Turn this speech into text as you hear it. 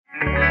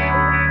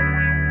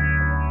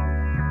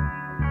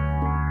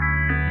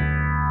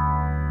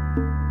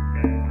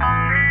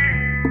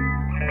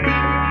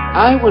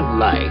I would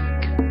like,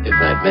 if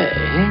I may,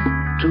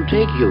 to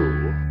take you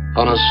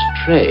on a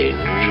strange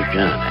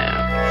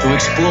journey. To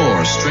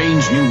explore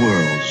strange new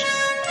worlds,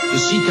 to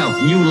seek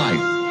out new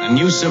life and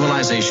new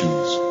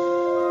civilizations,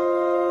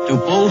 to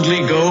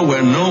boldly go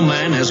where no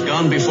man has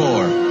gone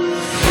before.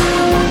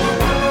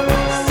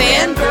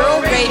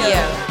 Fangirl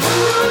Radio.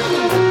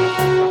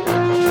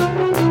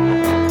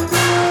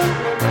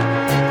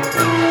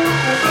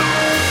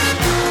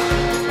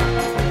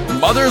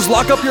 Mothers,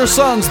 lock up your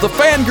sons. The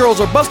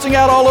fangirls are busting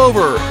out all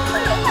over.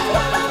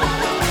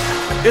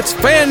 It's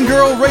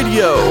Fangirl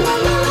Radio.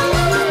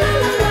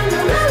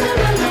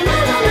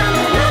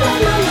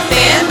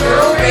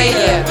 Fangirl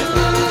Radio.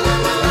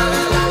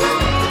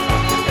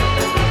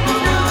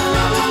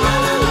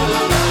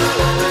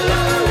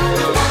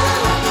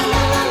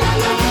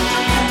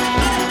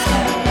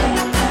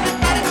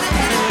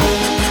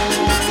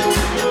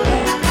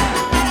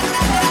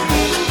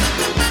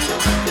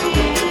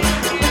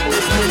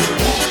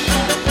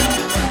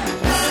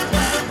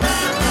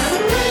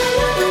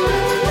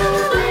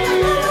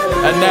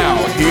 And now,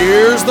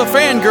 here's the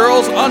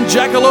Fangirls on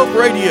Jackalope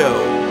Radio.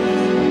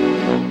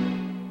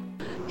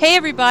 Hey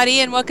everybody,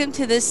 and welcome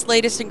to this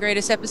latest and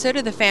greatest episode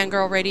of the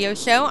Fangirl Radio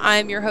Show.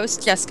 I'm your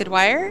host, Jessica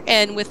Dwyer,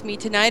 and with me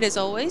tonight, as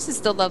always, is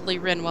the lovely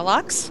Rin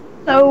Willocks.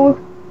 Hello.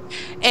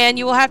 And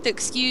you will have to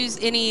excuse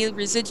any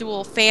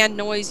residual fan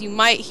noise you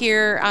might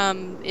hear.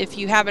 If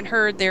you haven't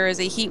heard, there is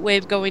a heat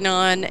wave going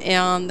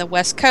on the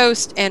West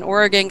Coast, and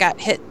Oregon got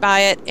hit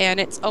by it,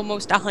 and it's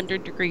almost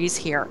 100 degrees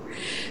here.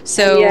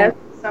 So yes,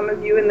 some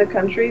of you in the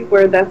country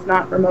where that's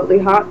not remotely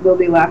hot will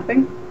be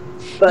laughing.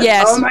 But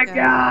yes, oh my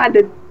God,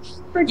 it's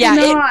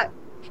freaking hot.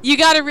 You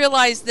got to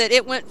realize that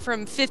it went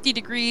from 50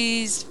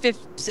 degrees, the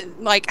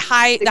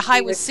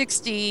high was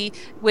 60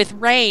 with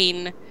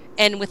rain,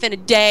 and within a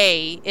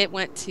day it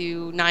went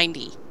to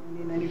 90.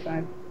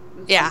 95.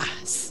 Yeah,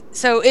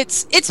 so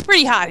it's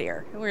pretty hot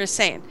here, we're just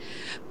saying.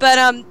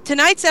 But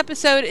tonight's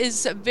episode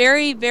is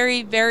very,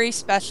 very, very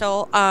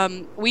special.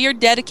 We are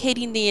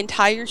dedicating the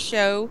entire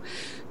show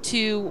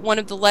to one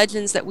of the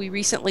legends that we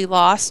recently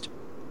lost.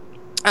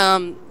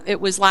 It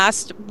was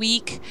last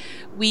week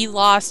we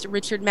lost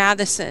Richard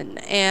Matheson,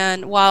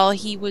 and while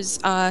he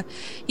was not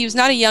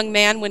a young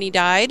man when he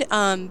died,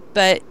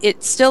 but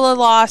it's still a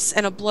loss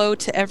and a blow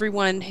to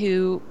everyone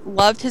who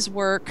loved his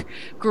work,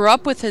 grew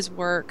up with his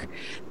work,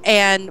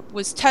 and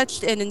was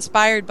touched and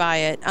inspired by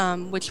it,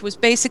 which was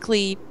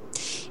basically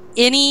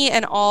any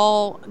and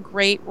all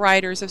great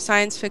writers of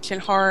science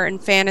fiction, horror,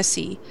 and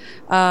fantasy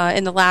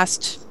in the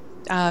last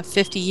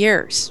 50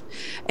 years,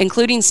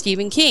 including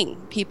Stephen King.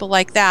 People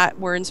like that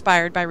were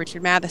inspired by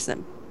Richard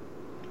Matheson.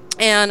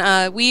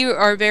 And we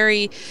are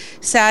very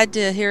sad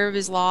to hear of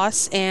his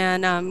loss,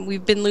 and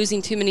we've been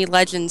losing too many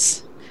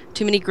legends,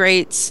 too many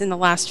greats in the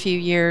last few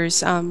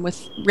years,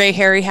 with Ray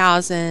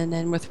Harryhausen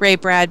and with Ray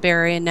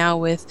Bradbury and now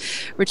with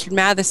Richard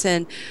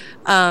Matheson.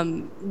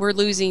 We're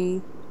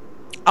losing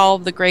all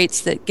of the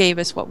greats that gave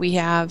us what we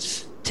have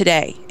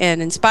today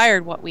and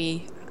inspired what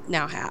we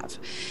now have.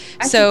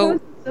 I suppose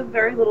it's of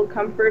very little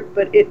comfort,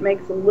 but it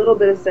makes a little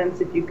bit of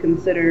sense if you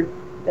consider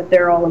that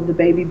they're all of the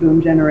baby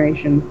boom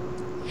generation,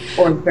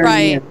 or very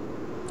near.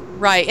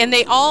 Right, and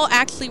they all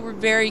actually were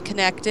very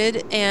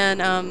connected,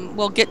 and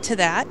we'll get to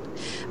that.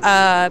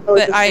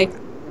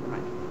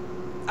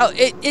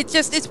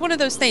 It's one of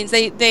those things.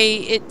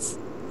 It's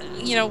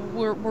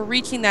we're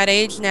reaching that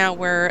age now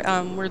where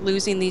we're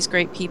losing these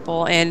great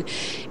people, and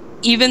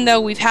even though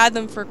we've had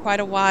them for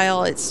quite a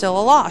while, it's still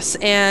a loss.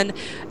 And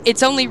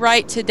it's only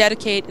right to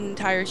dedicate an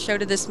entire show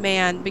to this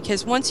man,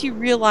 because once you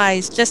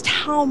realize just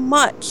how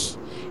much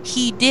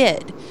he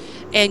did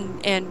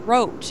and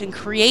wrote and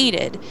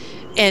created,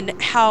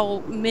 and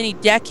how many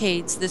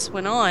decades this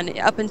went on,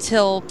 up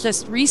until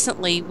just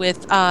recently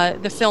with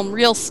the film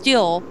Real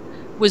Steel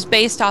was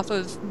based off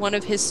of one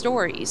of his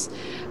stories.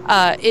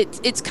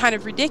 It's kind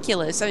of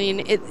ridiculous. I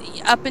mean,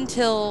 up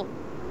until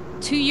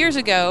 2 years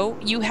ago,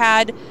 you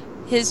had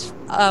his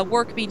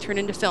work being turned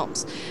into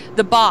films.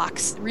 The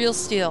Box, Real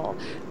Steel,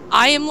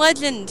 I Am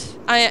Legend.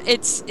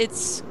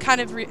 It's kind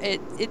of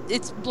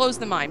it blows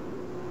the mind.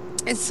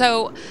 And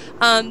so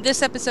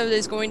this episode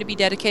is going to be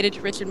dedicated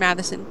to Richard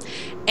Matheson,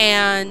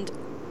 and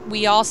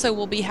we also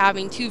will be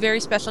having two very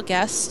special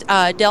guests.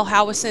 Del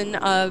Howison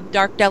of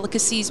Dark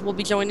Delicacies will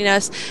be joining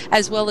us,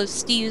 as well as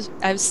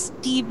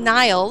Steve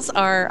Niles,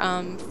 our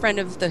friend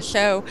of the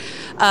show.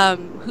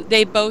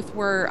 They both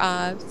were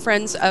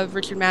friends of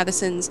Richard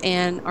Matheson's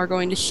and are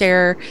going to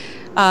share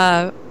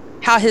how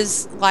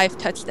his life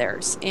touched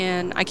theirs.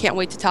 And I can't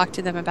wait to talk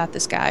to them about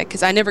this guy,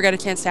 because I never got a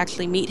chance to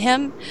actually meet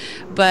him,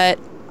 but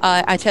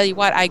I tell you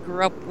what, I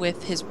grew up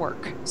with his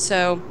work.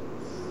 So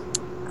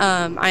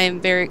I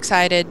am very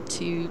excited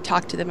to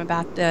talk to them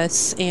about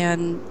this,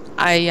 and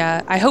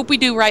I hope we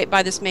do right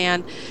by this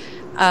man.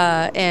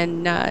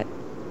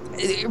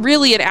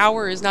 Really, an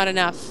hour is not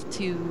enough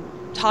to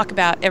talk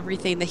about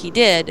everything that he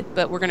did,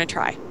 but we're going to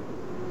try.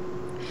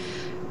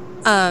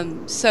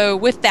 So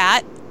with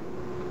that,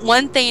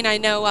 one thing I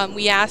know,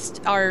 we asked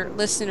our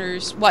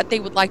listeners what they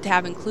would like to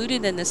have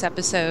included in this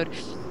episode,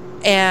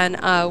 and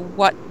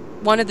what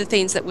one of the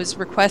things that was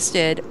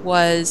requested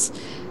was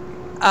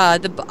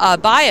the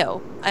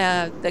bio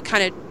that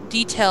kind of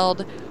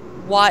detailed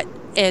what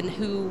and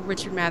who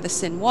Richard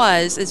Matheson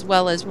was, as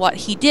well as what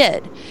he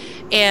did.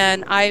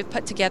 And I've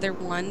put together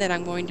one that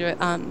I'm going to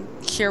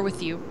share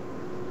with you.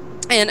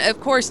 And of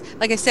course,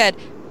 like I said,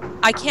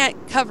 I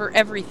can't cover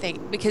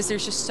everything because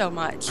there's just so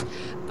much,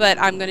 but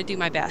I'm going to do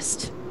my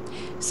best.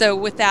 So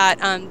with that,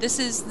 this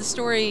is the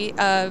story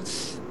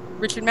of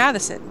Richard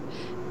Matheson.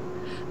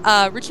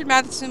 Richard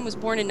Matheson was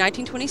born in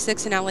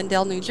 1926 in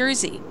Allendale, New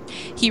Jersey.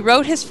 He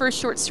wrote his first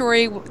short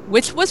story,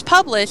 which was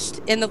published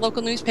in the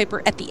local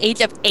newspaper at the age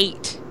of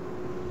 8.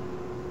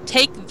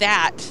 Take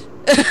that.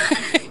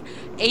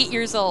 8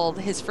 years old,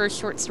 his first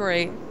short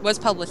story was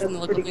published in the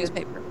local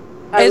newspaper.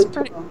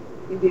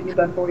 You beat me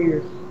by 4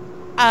 years.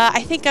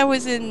 I think I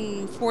was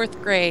in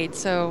 4th grade,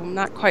 so I'm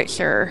not quite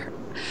sure.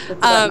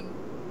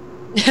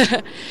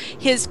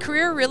 His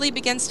career really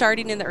began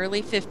starting in the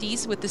early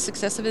 50s with the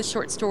success of his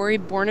short story,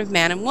 Born of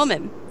Man and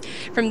Woman.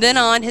 From then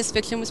on, his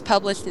fiction was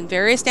published in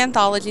various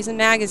anthologies and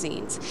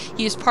magazines.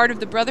 He was part of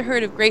the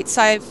Brotherhood of Great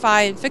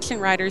Sci-Fi and Fiction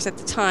Writers at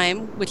the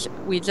time, which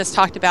we just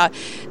talked about,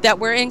 that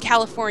were in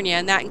California,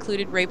 and that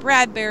included Ray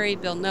Bradbury,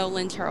 Bill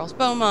Nolan, Charles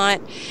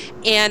Beaumont,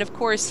 and of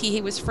course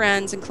he was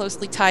friends and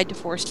closely tied to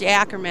Forrest J.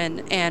 Ackerman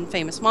and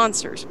Famous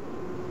Monsters.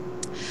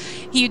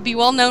 He would be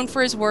well known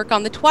for his work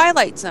on The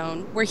Twilight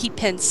Zone, where he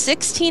penned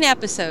 16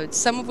 episodes,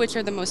 some of which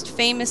are the most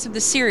famous of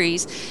the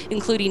series,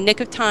 including Nick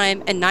of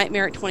Time and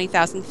Nightmare at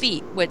 20,000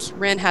 Feet, which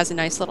Ren has a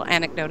nice little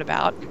anecdote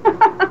about.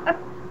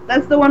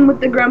 That's the one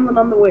with the gremlin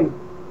on the wing.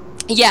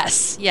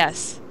 Yes.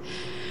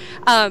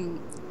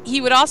 He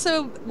would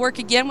also work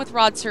again with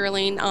Rod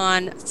Serling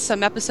on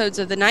some episodes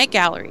of The Night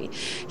Gallery.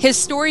 His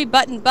story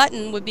Button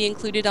Button would be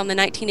included on the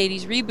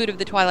 1980s reboot of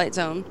The Twilight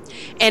Zone,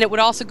 and it would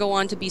also go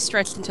on to be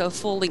stretched into a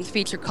full-length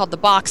feature called The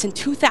Box in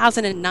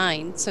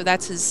 2009. So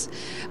that's his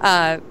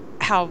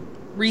how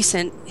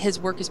recent his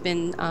work has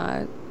been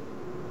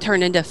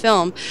turned into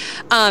film.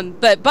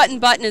 But Button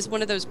Button is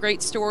one of those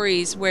great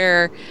stories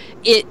where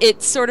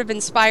it sort of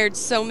inspired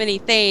so many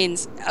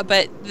things,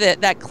 but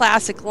that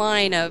classic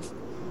line of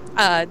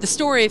the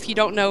story, if you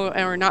don't know or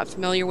are not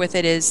familiar with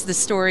it, is the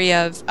story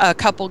of a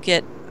couple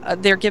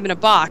they're given a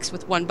box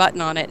with one button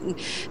on it, and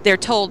they're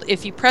told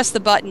if you press the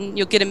button,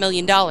 you'll get $1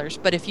 million.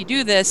 But if you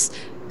do this,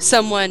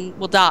 someone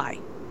will die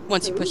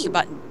once you push the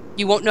button.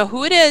 You won't know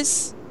who it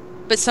is,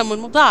 but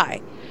someone will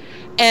die.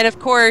 And of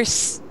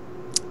course,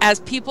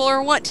 as people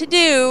are wont to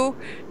do,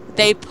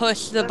 they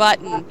push the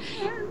button.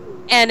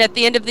 And at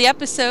the end of the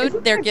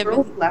episode, they're given.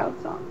 Girls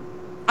Aloud song?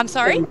 I'm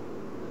sorry?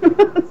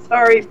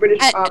 Sorry, British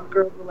pop,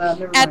 Girls Aloud.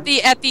 Never mind.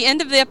 At the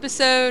end of the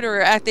episode, or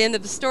at the end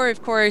of the story,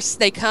 of course,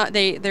 they're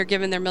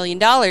given their $1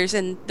 million,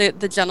 and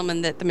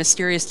the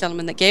mysterious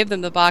gentleman that gave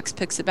them the box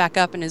picks it back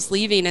up and is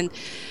leaving, and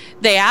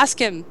they ask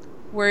him,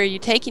 "Where are you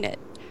taking it?"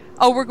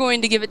 "Oh, we're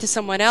going to give it to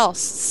someone else,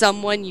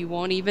 someone you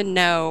won't even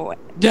know."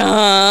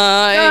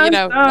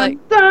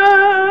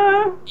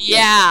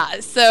 Yeah.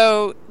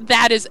 So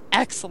that is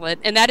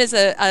excellent, and that is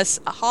a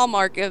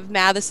hallmark of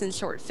Matheson's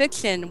short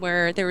fiction,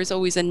 where there is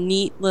always a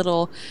neat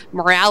little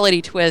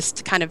morality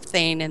twist kind of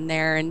thing in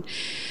there. And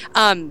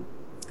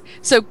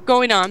so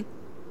going on,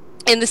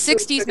 in the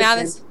 60s,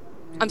 Matheson.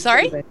 I'm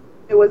sorry?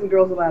 It wasn't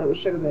Girls Aloud, it was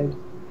Sugar Babes.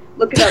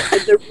 Look it up.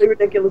 It's a really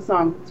ridiculous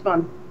song. It's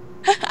fun.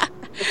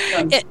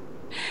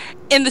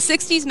 In the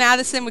 60s,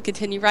 Matheson would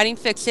continue writing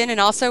fiction and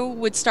also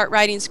would start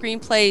writing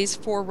screenplays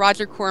for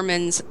Roger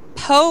Corman's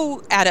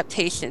Poe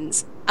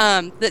adaptations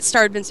that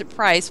starred Vincent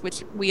Price,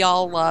 which we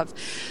all love.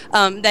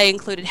 They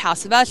included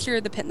House of Usher,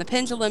 The Pit and the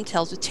Pendulum,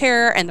 Tales of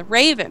Terror, and The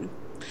Raven.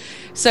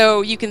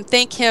 So you can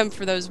thank him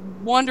for those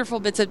wonderful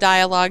bits of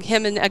dialogue, he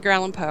and Edgar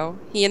Allan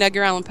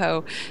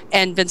Poe,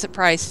 and Vincent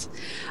Price.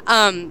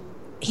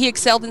 He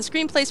excelled in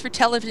screenplays for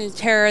television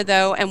terror,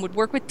 though, and would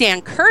work with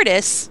Dan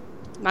Curtis,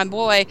 my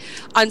boy,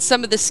 on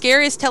some of the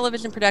scariest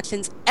television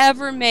productions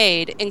ever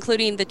made,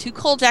 including the 2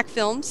 Kolchak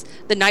films,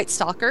 The Night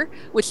Stalker,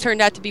 which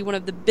turned out to be one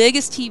of the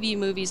biggest TV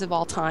movies of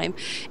all time,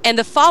 and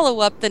the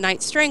follow-up, The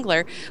Night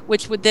Strangler,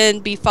 which would then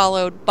be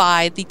followed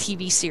by the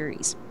TV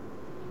series.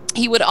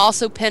 He would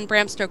also pen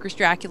Bram Stoker's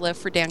Dracula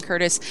for Dan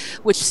Curtis,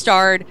 which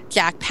starred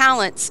Jack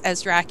Palance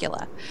as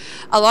Dracula.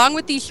 Along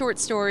with these short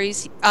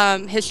stories,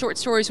 his short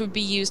stories would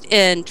be used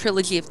in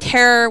Trilogy of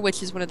Terror,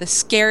 which is one of the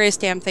scariest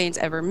damn things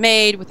ever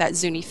made, with that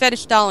Zuni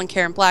fetish doll and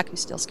Karen Black, who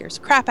still scares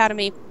the crap out of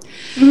me.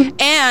 Mm-hmm.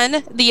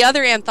 And the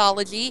other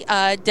anthology,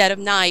 Dead of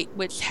Night,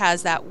 which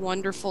has that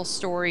wonderful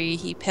story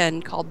he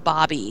penned called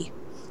Bobby.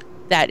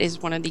 That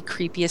is one of the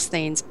creepiest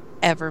things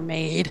ever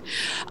made.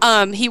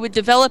 He would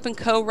develop and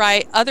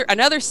co-write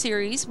another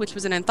series, which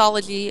was an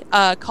anthology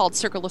called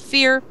Circle of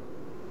Fear.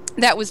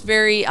 That was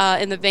very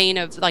in the vein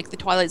of like The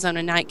Twilight Zone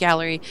and Night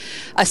Gallery,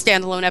 a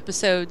standalone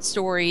episode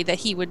story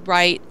that he would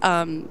write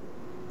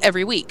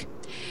every week.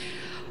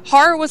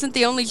 Horror wasn't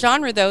the only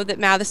genre, though, that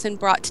Matheson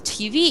brought to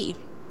TV.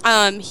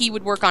 He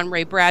would work on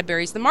Ray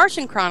Bradbury's The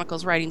Martian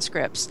Chronicles writing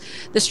scripts.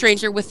 The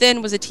Stranger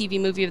Within was a TV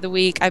movie of the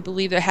week. I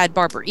believe it had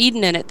Barbara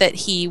Eden in it that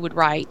he would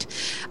write.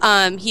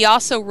 He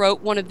also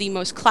wrote one of the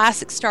most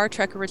classic Star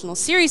Trek original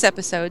series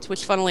episodes,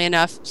 which funnily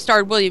enough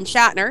starred William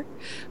Shatner,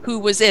 who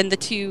was in the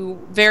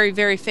 2 very,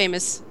 very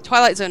famous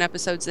Twilight Zone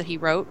episodes that he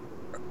wrote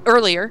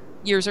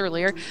years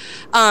earlier.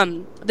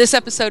 This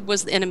episode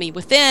was The Enemy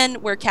Within,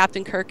 where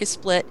Captain Kirk is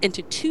split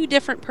into 2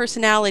 different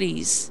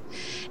personalities.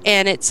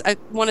 And it's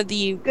one of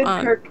the... Good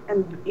Kirk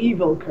and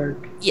evil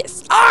Kirk.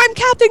 Yes. I'm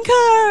Captain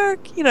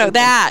Kirk! You know,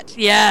 that.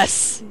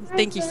 Yes.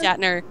 Thank you,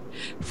 Shatner.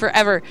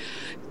 Forever.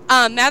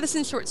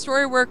 Matheson's short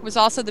story work was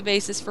also the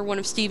basis for one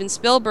of Steven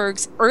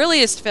Spielberg's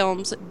earliest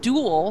films,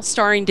 Duel,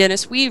 starring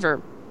Dennis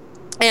Weaver.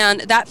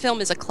 And that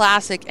film is a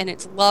classic, and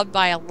it's loved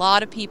by a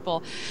lot of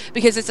people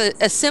because it's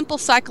a simple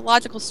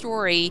psychological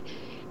story,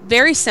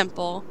 very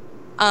simple,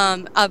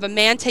 of a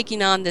man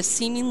taking on this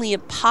seemingly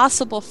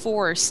impossible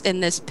force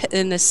in this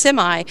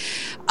semi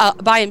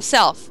by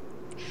himself.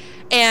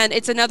 And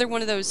it's another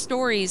one of those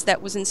stories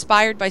that was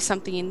inspired by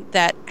something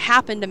that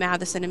happened to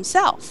Matheson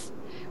himself,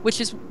 which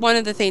is one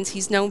of the things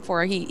he's known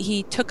for.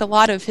 He took a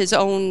lot of his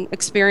own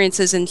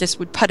experiences and just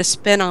would put a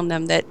spin on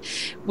them that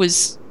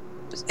was,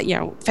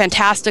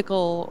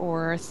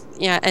 fantastical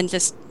and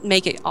just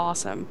make it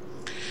awesome.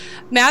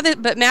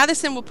 But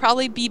Matheson will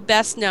probably be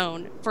best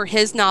known for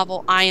his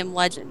novel I Am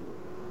Legend,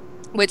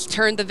 which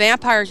turned the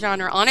vampire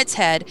genre on its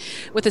head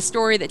with a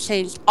story that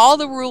changed all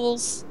the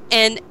rules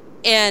and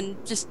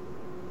just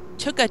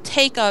took a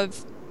take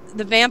of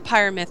the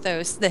vampire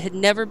mythos that had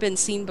never been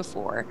seen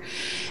before,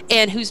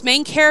 and whose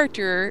main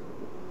character,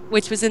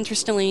 which was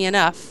interestingly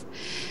enough,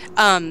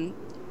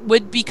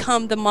 would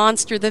become the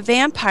monster the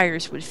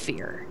vampires would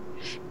fear.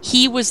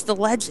 He was the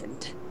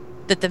legend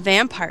that the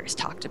vampires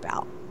talked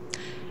about.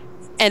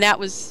 And that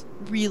was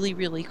really,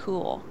 really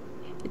cool.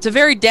 It's a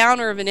very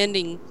downer of an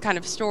ending kind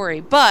of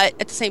story, but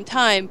at the same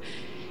time,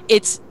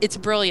 it's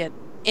brilliant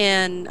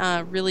and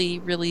really,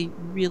 really,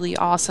 really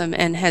awesome,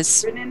 and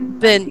has been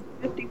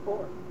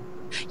 1954.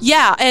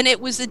 Yeah, and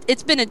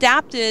it's been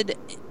adapted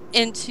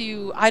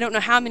into I don't know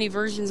how many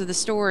versions of the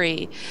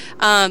story,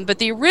 but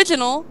the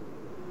original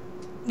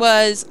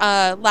was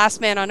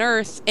Last Man on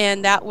Earth,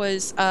 and that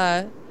was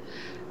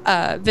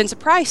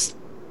Vincent Price,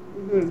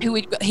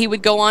 who he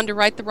would go on to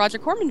write the Roger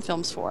Corman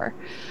films for.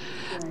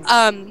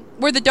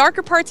 Where the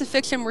darker parts of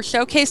fiction were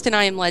showcased in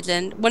I Am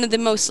Legend, one of the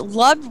most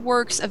loved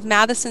works of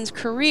Matheson's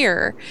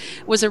career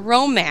was a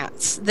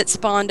romance that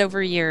spawned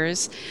over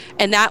years,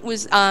 and that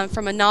was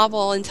from a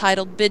novel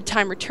entitled Bid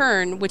Time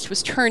Return, which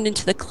was turned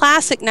into the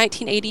classic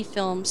 1980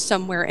 film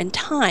Somewhere in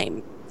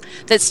Time,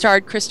 that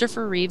starred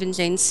Christopher Reeve and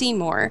Jane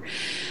Seymour.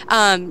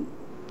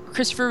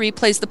 Christopher Reeve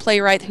plays the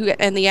playwright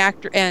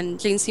and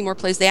Jane Seymour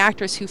plays the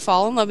actress who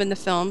fall in love in the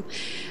film.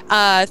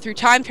 Through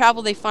time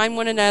travel, they find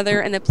one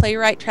another, and the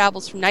playwright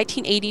travels from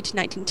 1980 to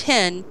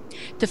 1910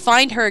 to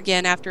find her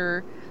again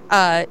after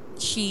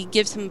she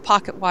gives him a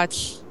pocket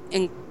watch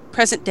in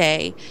present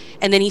day,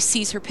 and then he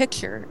sees her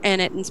picture, and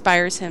it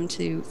inspires him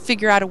to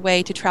figure out a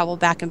way to travel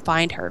back and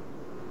find her.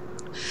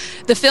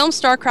 The film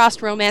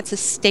Star-Crossed Romance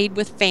has stayed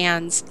with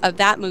fans of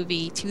that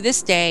movie to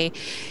this day.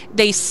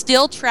 They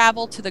still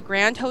travel to the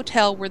Grand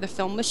Hotel where the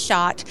film was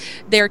shot.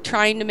 They're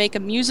trying to make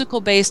a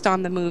musical based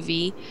on the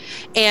movie.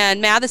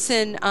 And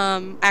Matheson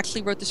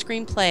actually wrote the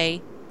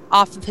screenplay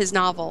off of his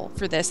novel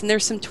for this. And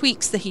there's some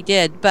tweaks that he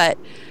did, but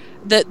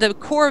the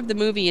core of the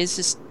movie is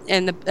just,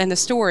 and the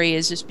story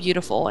is just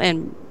beautiful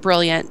and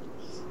brilliant.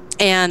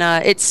 And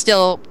it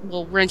still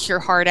will wrench your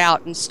heart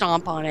out and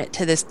stomp on it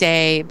to this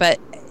day, but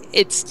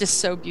it's just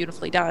so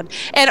beautifully done.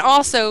 And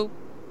also,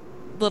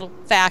 little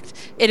fact,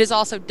 it is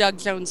also Doug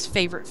Jones'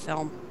 favorite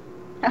film.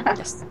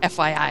 Just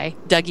FYI,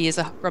 Dougie is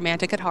a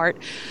romantic at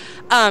heart.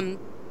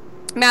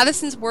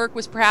 Matheson's work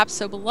was perhaps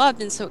so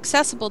beloved and so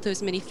accessible to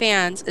as many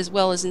fans, as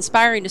well as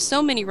inspiring to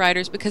so many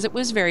writers, because it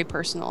was very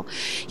personal.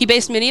 He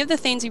based many of the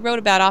things he wrote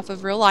about off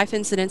of real-life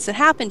incidents that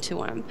happened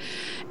to him.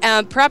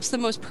 Perhaps the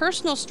most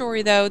personal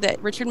story, though, that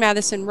Richard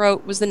Matheson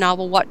wrote was the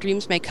novel What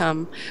Dreams May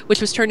Come,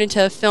 which was turned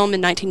into a film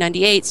in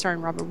 1998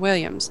 starring Robert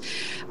Williams.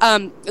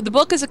 The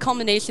book is a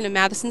culmination of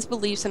Matheson's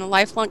beliefs and a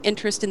lifelong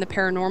interest in the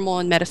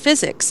paranormal and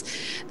metaphysics.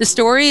 The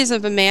story is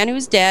of a man who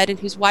is dead and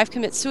whose wife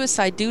commits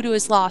suicide due to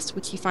his loss,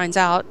 which he finds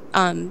out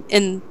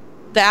in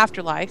the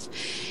afterlife,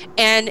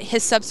 and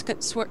his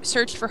subsequent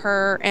search for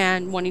her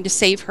and wanting to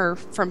save her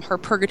from her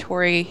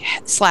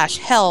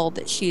purgatory/hell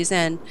that she is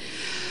in.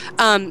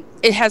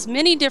 It has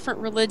many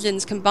different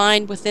religions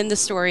combined within the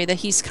story that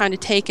he's kind of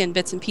taken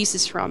bits and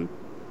pieces from,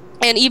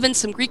 and even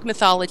some Greek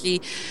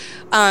mythology,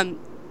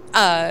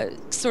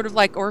 sort of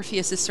like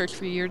Orpheus' search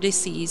for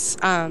Eurydice,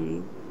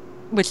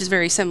 which is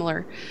very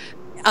similar.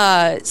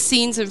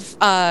 Scenes of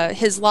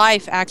his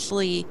life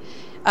actually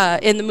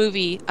in the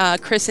movie,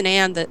 Chris and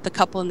Anne, the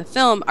couple in the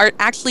film, are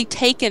actually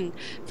taken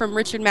from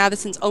Richard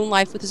Matheson's own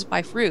life with his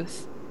wife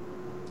Ruth.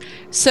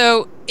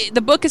 So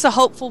the book is a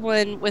hopeful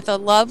one with a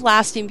love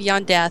lasting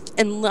beyond death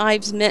and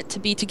lives meant to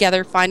be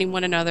together, finding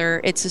one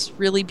another. It's just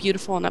really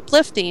beautiful and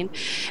uplifting.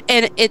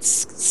 And it's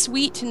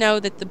sweet to know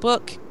that the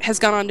book has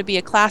gone on to be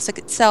a classic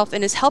itself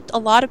and has helped a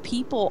lot of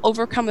people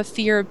overcome a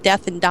fear of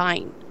death and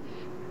dying.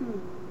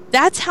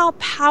 That's how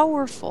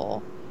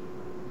powerful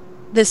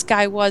this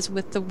guy was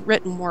with the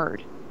written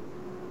word.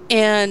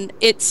 And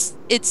it's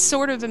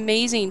sort of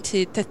amazing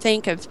to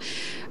think of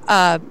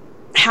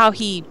how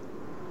he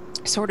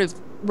sort of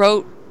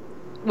wrote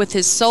with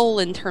his soul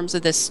in terms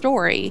of this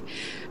story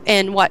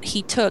and what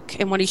he took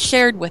and what he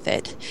shared with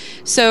it.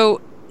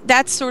 So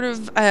that's sort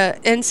of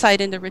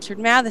insight into Richard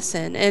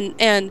Matheson.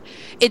 And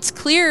it's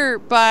clear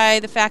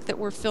by the fact that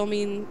we're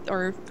filming,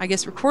 or I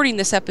guess recording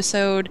this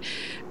episode,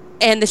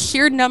 and the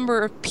sheer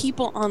number of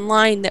people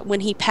online that when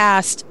he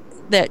passed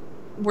that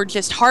were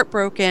just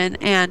heartbroken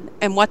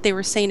and what they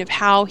were saying of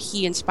how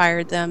he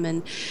inspired them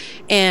and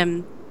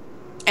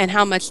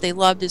how much they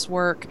loved his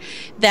work,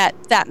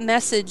 that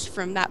message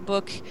from that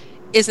book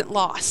isn't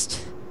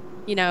lost.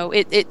 You know,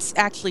 it's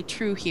actually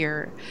true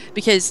here,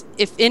 because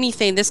if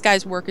anything, this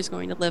guy's work is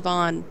going to live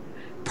on,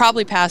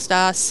 probably past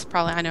us,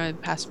 probably, I know,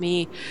 past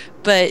me,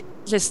 but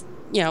just,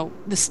 you know,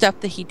 the stuff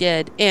that he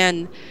did.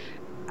 And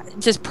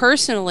just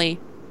personally,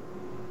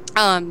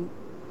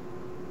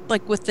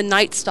 like with the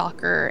Night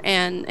Stalker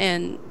and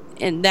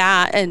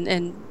that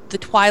and the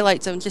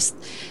Twilight Zone, just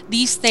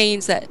these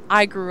things that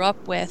I grew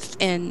up with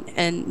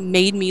and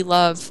made me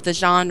love the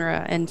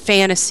genre and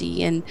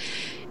fantasy and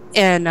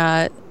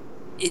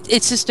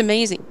it's just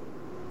amazing.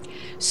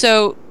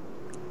 So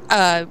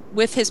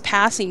with his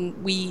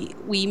passing,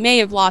 we may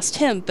have lost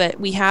him, but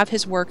we have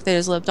his work that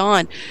has lived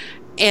on.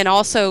 And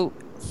also,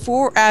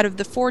 4 out of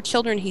the 4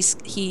 children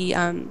he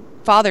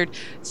fathered,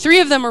 3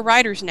 of them are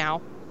writers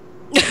now.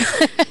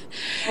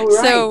 All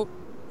right. So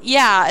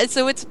yeah,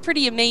 so it's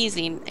pretty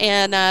amazing,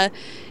 and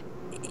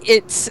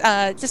it's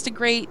just a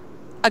great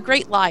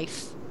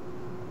life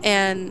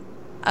and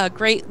a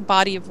great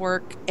body of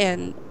work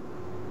and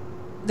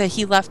that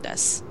he left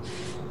us.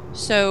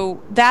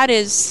 So that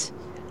is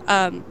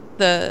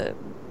the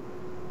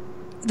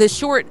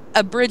short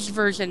abridged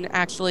version,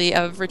 actually,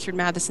 of Richard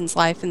Matheson's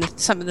life and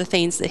some of the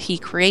things that he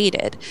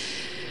created.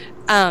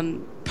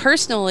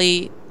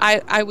 Personally,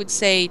 I would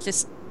say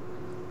just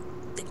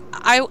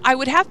I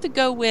would have to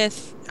go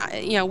with,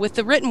 with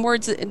the written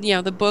words,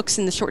 the books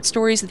and the short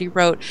stories that he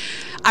wrote.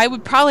 I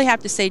would probably have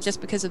to say,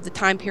 just because of the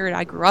time period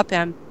I grew up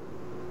in,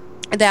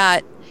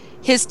 that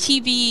his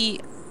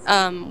TV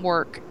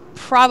work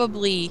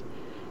probably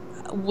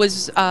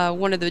was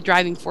one of the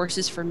driving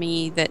forces for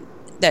me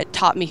that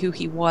taught me who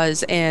he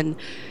was and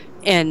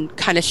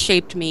kind of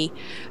shaped me,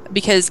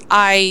 because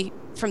I,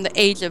 from the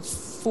age of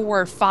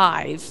 4 or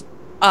 5,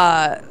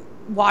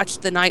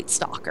 watched The Night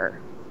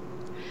Stalker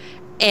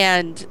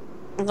and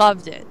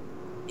loved it.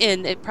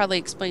 And it probably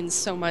explains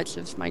so much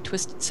of my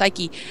twisted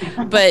psyche.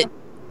 But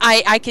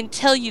I can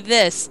tell you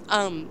this,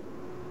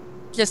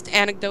 just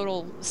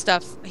anecdotal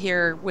stuff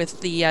here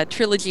with the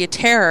Trilogy of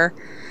Terror.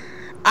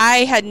 I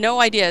had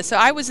no idea. So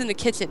I was in the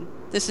kitchen.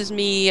 This is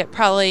me at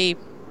probably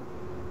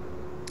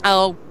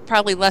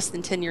less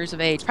than 10 years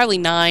of age, probably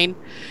 9.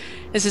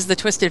 This is the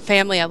twisted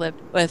family I lived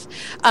with.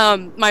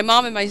 My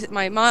mom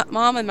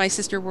and my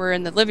sister were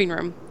in the living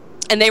room,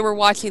 and they were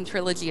watching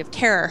Trilogy of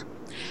Terror.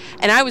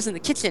 And I was in the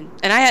kitchen,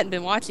 and I hadn't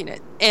been watching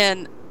it.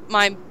 And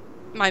my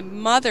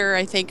mother,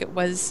 I think it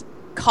was,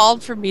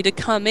 called for me to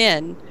come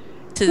in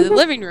to the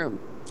living room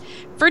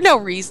for no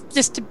reason,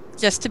 just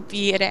to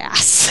be an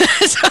ass.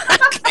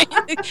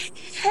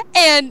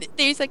 And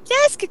they's like,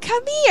 Jessica,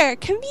 come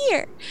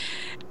here.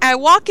 I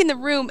walk in the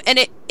room,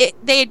 and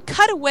they had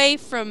cut away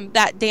from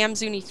that damn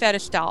Zuni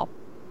fetish doll,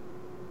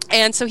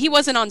 and so he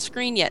wasn't on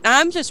screen yet. And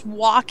I'm just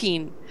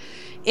walking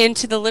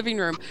into the living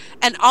room,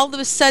 and all of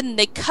a sudden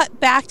they cut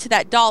back to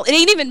that doll. It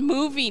ain't even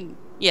moving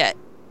yet.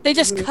 They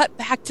just cut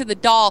back to the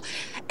doll,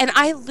 and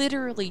I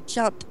literally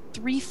jumped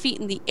 3 feet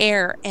in the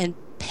air and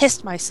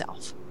pissed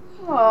myself.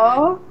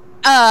 Aww.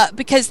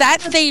 Because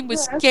that thing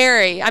was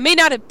scary. I may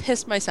not have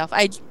pissed myself.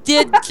 I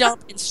did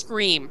jump and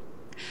scream.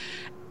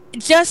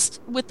 Just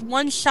with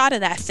one shot of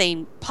that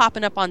thing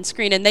popping up on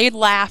screen, and they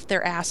laughed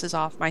their asses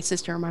off, my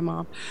sister and my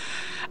mom.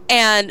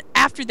 And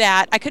after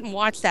that, I couldn't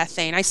watch that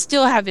thing. I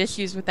still have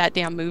issues with that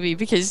damn movie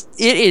because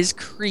it is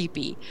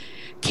creepy.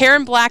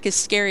 Karen Black is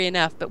scary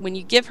enough, but when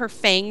you give her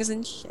fangs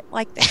and shit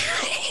like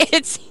that,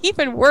 it's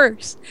even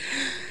worse.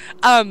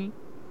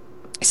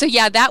 So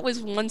yeah, that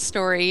was one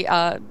story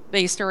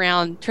based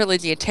around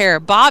Trilogy of Terror.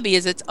 Bobby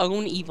is its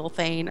own evil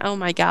thing. Oh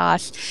my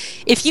gosh.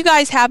 If you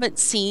guys haven't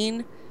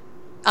seen,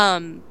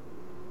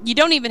 you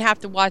don't even have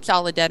to watch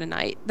All the Dead of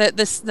Night.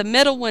 The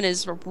middle one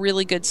is a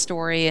really good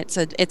story.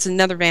 It's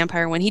another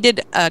vampire one. He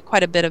did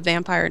quite a bit of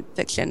vampire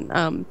fiction,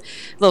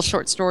 little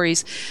short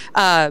stories.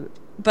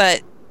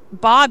 But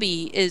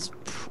Bobby is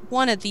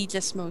one of the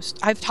just most,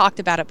 I've talked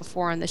about it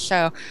before on the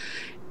show.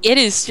 It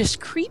is just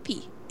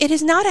creepy. It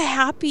is not a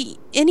happy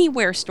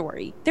anywhere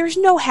story. There's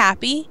no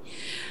happy.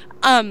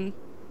 I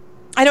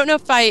don't know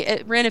if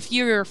Ren, if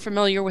you're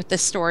familiar with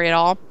this story at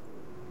all.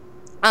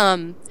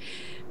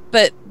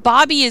 But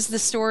Bobby is the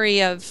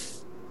story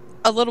of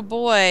a little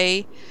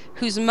boy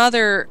whose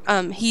mother,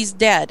 he's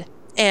dead,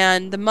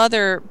 and the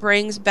mother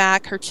brings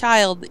back her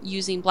child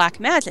using black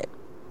magic.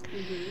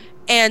 Mm-hmm.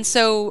 And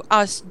so,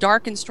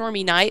 dark and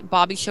stormy night,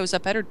 Bobby shows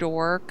up at her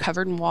door,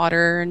 covered in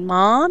water, and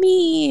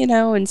Mommy,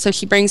 and so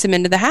she brings him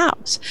into the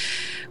house.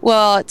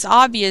 Well, it's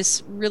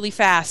obvious really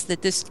fast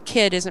that this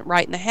kid isn't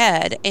right in the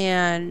head,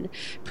 and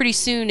pretty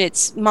soon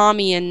it's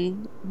Mommy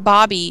and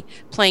Bobby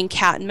playing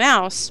cat and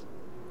mouse.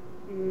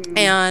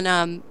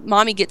 And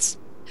Mommy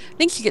I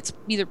think she gets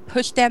either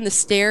pushed down the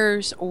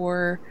stairs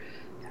or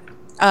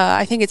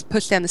I think it's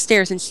pushed down the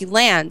stairs, and she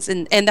lands,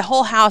 and the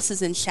whole house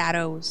is in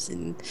shadows,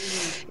 and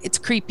it's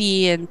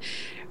creepy, and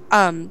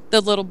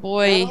the little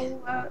boy.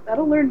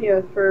 That'll learn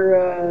you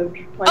for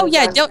playing. Oh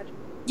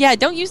yeah,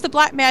 don't use the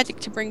black magic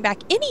to bring back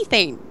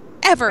anything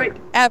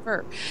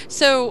ever.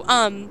 So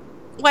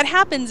what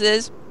happens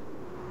is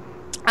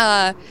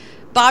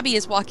Bobby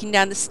is walking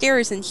down the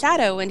stairs in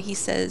shadow, and he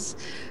says,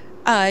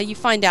 you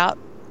find out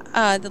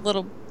the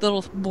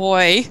little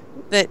boy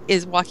that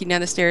is walking down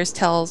the stairs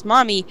tells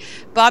Mommy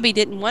Bobby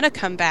didn't want to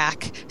come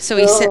back, so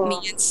he sent me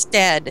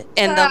instead.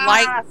 And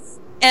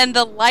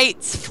the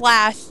lights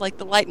flash like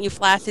the lightning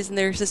flashes, and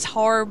there's this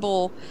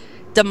horrible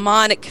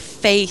demonic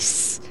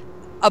face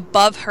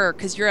above her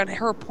because you're on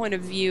her point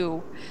of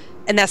view,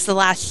 and that's the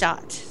last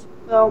shot.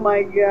 Oh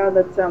my god,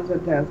 that sounds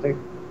fantastic.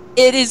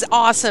 It is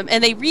awesome,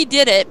 and they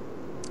redid it.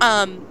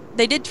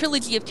 They did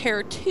Trilogy of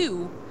Terror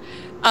 2.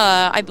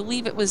 I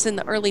believe it was in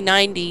the early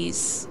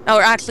 90s,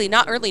 or actually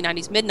not early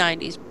 90s, mid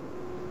 90s,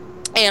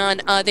 and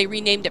they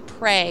renamed it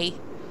Prey.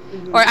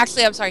 Mm-hmm. Or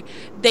actually, I'm sorry,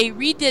 they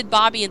redid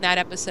Bobby in that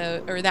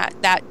episode, or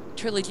that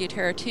Trilogy of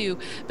Terror 2,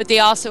 but they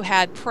also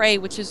had Prey,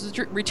 which is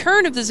the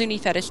return of the Zuni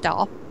fetish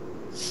doll.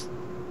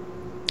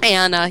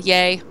 And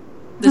yay,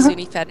 the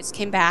Zuni fetish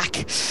came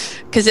back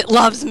because it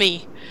loves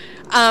me.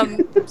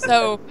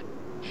 So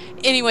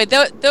anyway,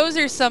 those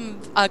are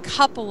a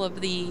couple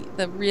of the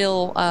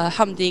real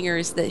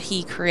humdingers that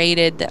he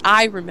created that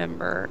I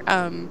remember,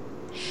 and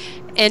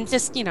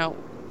just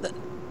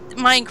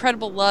my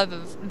incredible love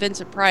of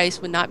Vincent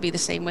Price would not be the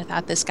same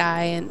without this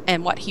guy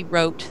and what he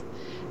wrote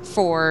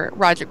for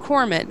Roger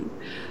Corman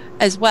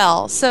as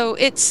well. So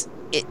it's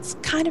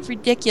kind of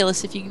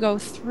ridiculous if you go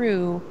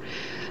through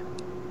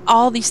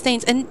all these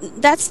things, and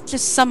that's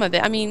just some of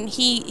it. I mean,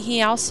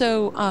 he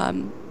also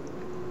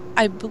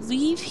I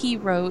believe he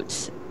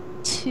wrote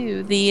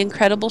to The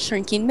Incredible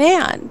Shrinking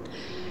Man.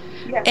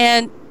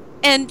 Yes.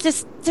 And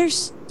just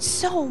there's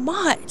so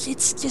much,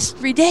 it's just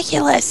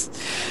ridiculous.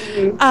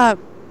 Mm-hmm.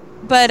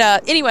 But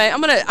anyway, I'm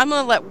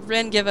gonna let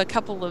Ren give a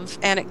couple of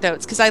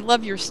anecdotes because I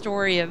love your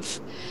story of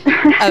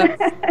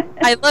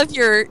I love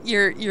your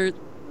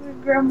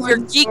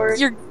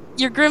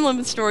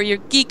Gremlin story, your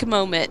geek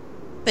moment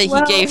that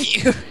he gave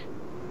you.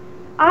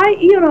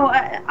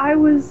 I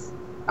was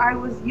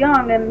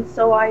young, and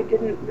so I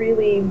didn't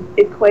really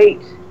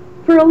equate.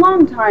 For a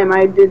long time,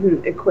 I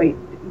didn't equate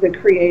the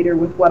creator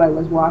with what I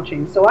was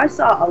watching. So I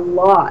saw a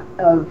lot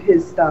of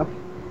his stuff,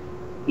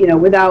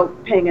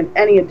 without paying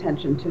any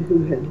attention to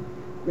who had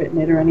written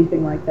it or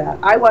anything like that.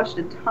 I watched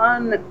a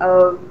ton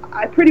of.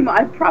 I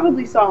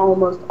probably saw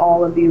almost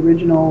all of the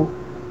original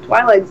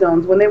Twilight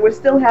Zones when they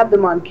still had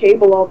them on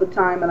cable all the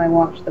time, and I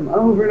watched them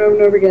over and over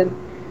and over again.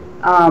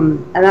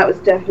 And that was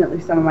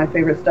definitely some of my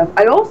favorite stuff.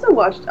 I also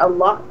watched a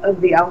lot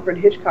of the Alfred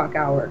Hitchcock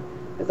Hour,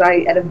 as I,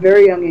 at a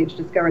very young age,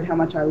 discovered how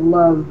much I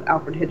love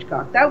Alfred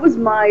Hitchcock. That was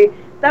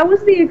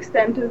the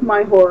extent of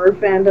my horror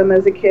fandom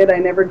as a kid. I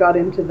never got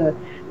into the.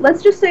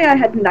 Let's just say I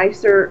had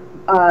nicer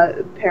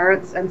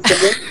parents and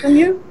siblings than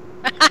you.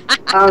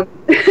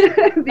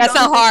 That's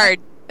so hard.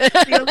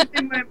 The only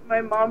thing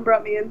my mom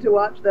brought me in to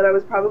watch that I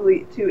was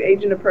probably too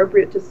age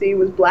inappropriate to see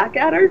was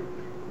Blackadder,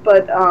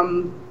 but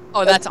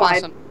that's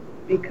awesome.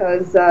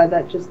 Because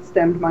that just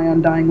stemmed my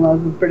undying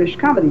love of British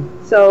comedy.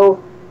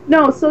 So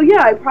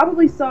I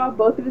probably saw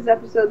both of his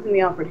episodes in the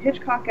Alfred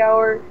Hitchcock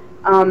Hour,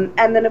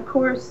 and then of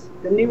course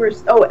the newer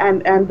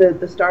and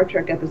the Star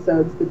Trek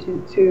episodes, the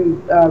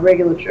two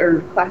regular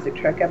or classic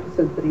Trek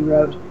episodes that he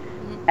wrote,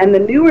 and the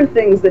newer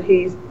things that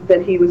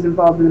he was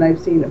involved in that I've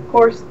seen. Of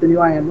course, the new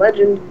I Am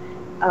Legend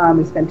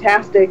is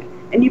fantastic.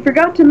 And you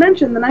forgot to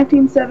mention the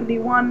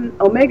 1971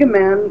 Omega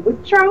Man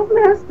with Charlton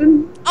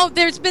Heston. Oh,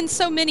 there's been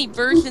so many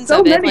versions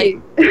of it. Like,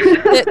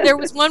 there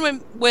was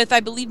one with I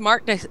believe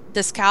Mark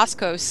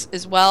Dacascos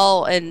as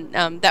well, and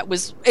it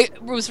was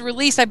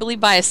released, I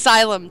believe, by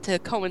Asylum to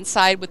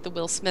coincide with the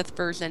Will Smith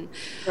version.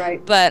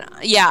 Right.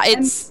 But yeah,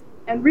 it's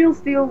and Real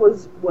Steel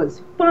was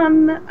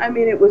fun. I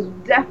mean, it was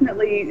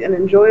definitely an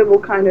enjoyable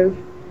kind of.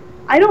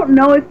 I don't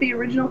know if the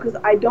original, because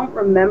I don't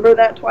remember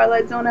that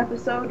Twilight Zone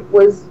episode,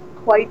 was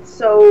quite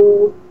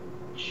so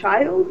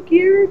child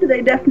geared.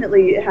 They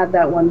definitely had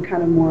that one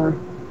kind of more.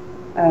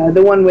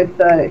 The one with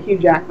Hugh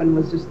Jackman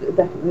was just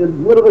definitely a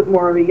little bit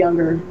more of a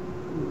younger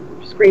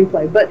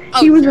screenplay, but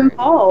he was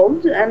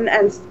involved,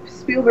 and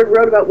Spielberg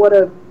wrote about what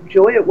a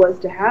joy it was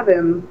to have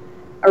him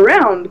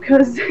around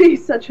because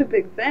he's such a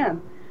big fan.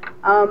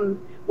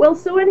 Well,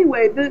 so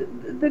anyway,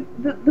 the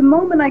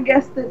moment I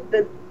guess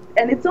that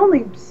and it's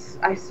only,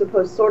 I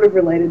suppose, sort of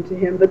related to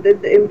him, but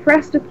that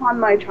impressed upon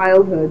my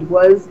childhood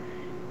was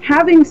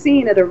having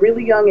seen at a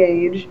really young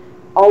age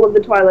all of the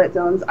Twilight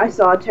Zones. I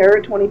saw Terror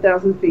at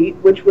 20,000 Feet,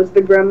 which was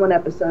the Gremlin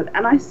episode,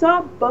 and I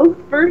saw both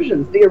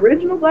versions, the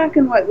original black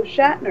and white with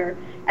Shatner,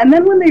 and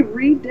then when they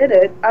redid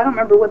it, I don't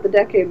remember what the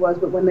decade was,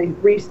 but when they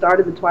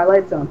restarted the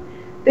Twilight Zone,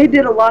 they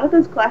did a lot of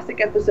those classic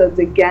episodes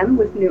again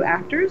with new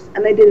actors,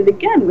 and they did it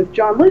again with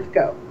John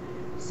Lithgow.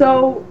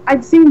 So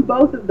I'd seen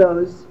both of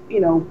those,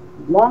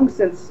 long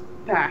since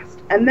passed.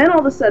 And then all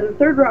of a sudden,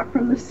 Third Rock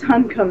from the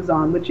Sun comes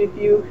on, which if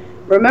you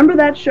remember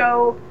that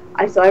show,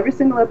 I saw every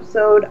single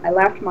episode. I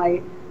laughed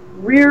my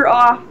rear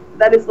off.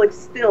 That is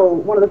still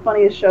one of the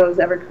funniest shows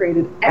ever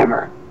created,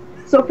 ever.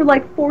 So for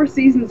 4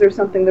 seasons or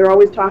something, they're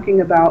always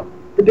talking about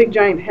the big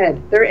giant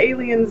head. They're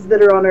aliens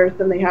that are on Earth,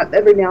 and they have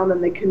every now and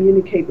then they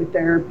communicate with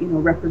their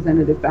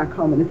representative back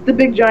home, and it's the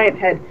big giant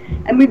head.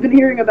 And we've been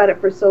hearing about it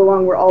for so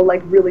long, we're all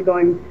really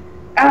going,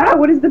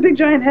 what is the big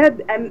giant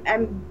head?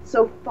 And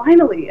so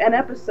finally an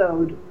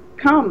episode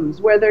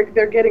comes where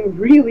they're getting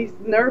really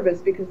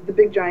nervous because the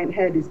big giant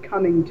head is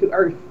coming to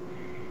Earth.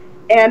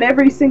 And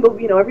every single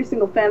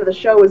fan of the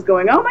show is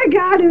going, oh my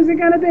God, who's it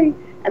gonna be?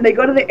 And they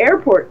go to the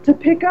airport to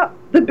pick up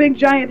the big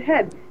giant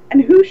head.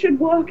 And who should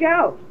walk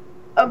out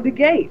of the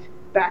gate?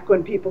 Back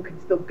when people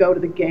could still go to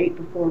the gate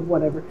before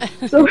whatever.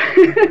 So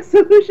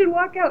who should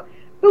walk out?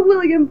 But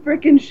William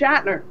frickin'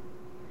 Shatner.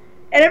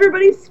 And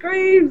everybody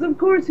screams, of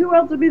course, who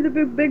else would be the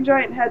big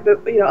giant head,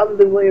 but, other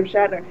than William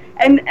Shatner.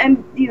 And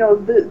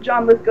the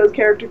John Lithgow's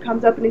character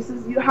comes up and he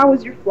says, how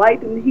was your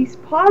flight? And he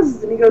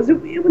pauses and he goes,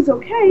 it was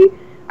okay.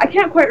 I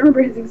can't quite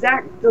remember his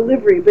exact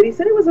delivery, but he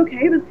said it was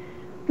okay. But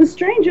the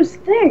strangest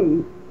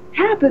thing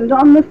happened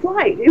on the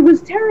flight. It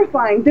was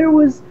terrifying. There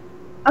was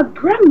a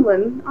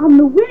gremlin on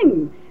the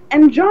wing.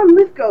 And John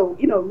Lithgow,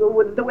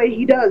 the way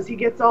he does, he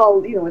gets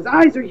all, his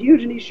eyes are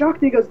huge and he's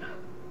shocked and he goes,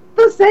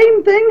 the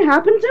same thing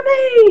happened to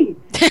me!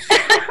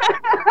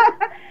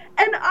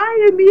 And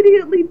I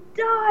immediately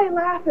die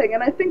laughing,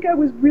 and I think I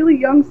was really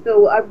young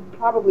still. I'm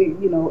probably,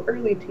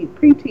 early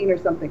preteen or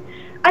something.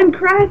 I'm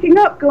cracking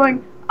up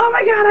going, oh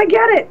my God, I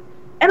get it!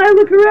 And I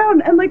look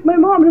around, and my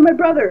mom and my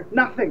brother,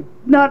 nothing.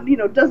 Not,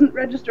 doesn't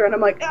register, and I'm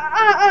like, but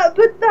I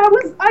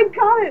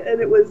got it!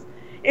 And it was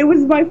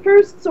my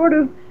first sort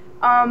of,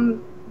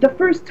 the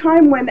first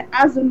time when,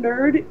 as a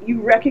nerd,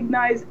 you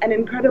recognize an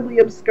incredibly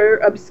obscure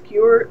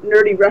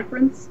nerdy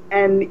reference,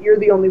 and you're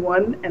the only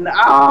one, and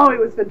it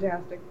was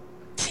fantastic.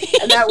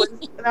 And that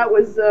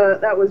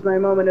was my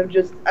moment of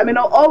just,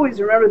 I'll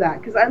always remember that,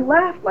 because I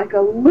laughed like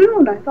a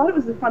loon. I thought it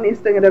was the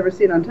funniest thing I'd ever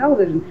seen on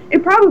television.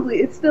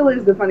 It still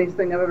is the funniest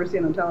thing I've ever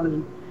seen on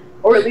television,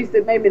 or at least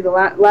it made me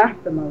laugh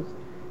the most,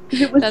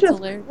 because it was just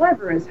hilarious.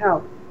 Clever as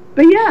hell.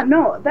 But yeah,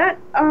 no, that,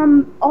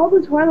 all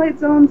the Twilight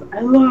Zones,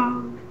 I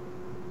love.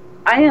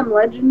 I Am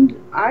Legend,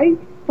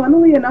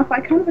 funnily enough, I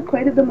kind of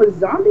equated them with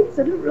zombies.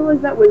 I didn't realize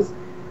that was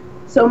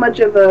so much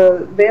of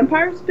a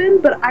vampire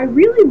spin, but I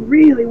really,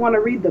 really want to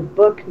read the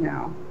book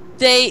now.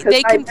 They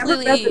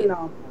completely... Never read the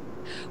novel.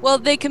 Well,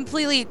 they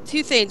completely...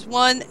 Two things.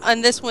 One,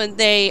 on this one,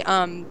 they,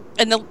 in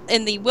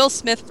the Will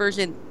Smith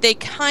version, they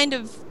kind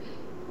of...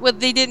 Well,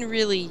 they didn't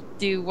really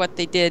do what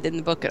they did in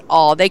the book at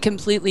all. They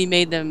completely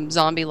made them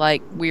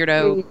zombie-like,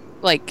 weirdo,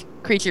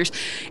 creatures.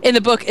 In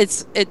the book,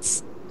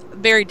 it's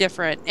very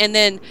different. And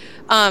then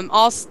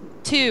also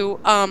too,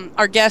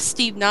 our guest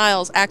Steve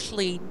Niles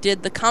actually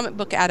did the comic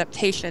book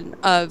adaptation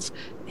of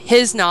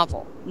his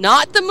novel,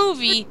 not the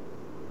movie,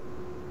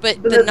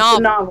 but the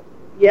novel.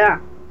 Yeah.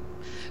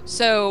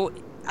 So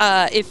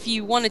if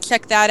you want to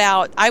check that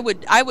out, I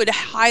would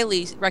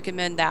highly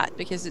recommend that,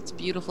 because it's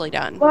beautifully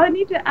done. Well, I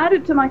need to add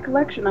it to my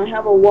collection. I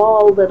have a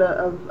wall that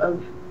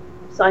of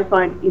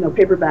sci-fi,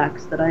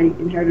 paperbacks that I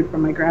inherited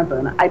from my grandpa,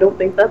 and I don't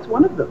think that's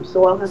one of them,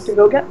 so I'll have to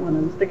go get one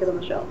and stick it on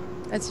the shelf.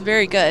 That's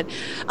very good.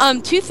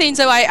 Two things,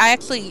 though, I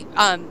actually,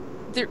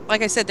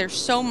 like I said, there's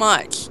so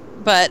much,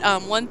 but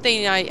one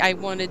thing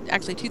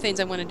two things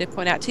I wanted to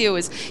point out, too,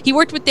 is he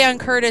worked with Dan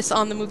Curtis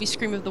on the movie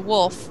Scream of the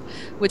Wolf,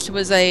 which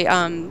was a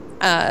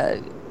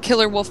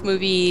killer wolf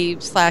movie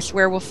 /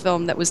 werewolf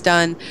film that was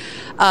done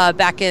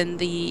back in I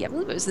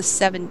believe it was the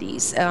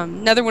 70s.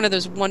 Another one of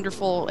those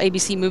wonderful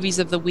ABC movies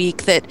of the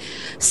week that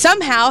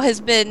somehow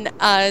has been,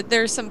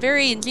 there's some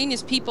very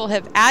ingenious people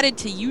have added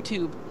to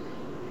YouTube.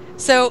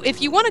 So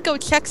if you want to go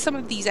check some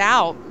of these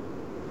out,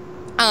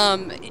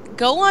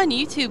 go on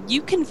YouTube.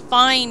 You can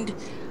find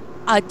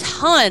a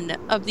ton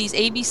of these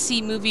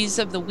ABC movies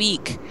of the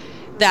week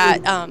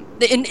that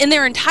in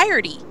their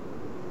entirety,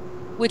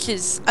 which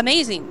is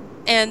amazing.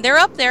 And they're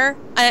up there,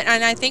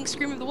 and I think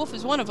Scream of the Wolf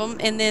is one of them.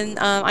 And then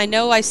I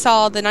know I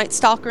saw The Night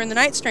Stalker and The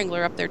Night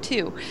Strangler up there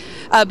too,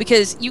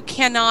 because you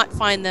cannot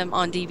find them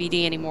on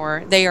DVD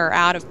anymore. They are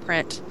out of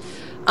print.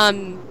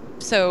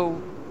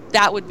 So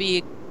that would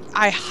be,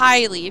 I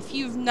highly, if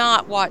you've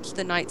not watched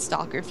The Night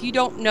Stalker, if you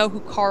don't know who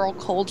Carl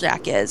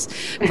Kolchak is,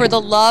 for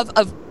the love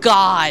of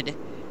God,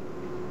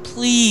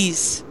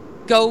 please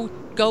go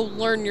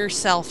learn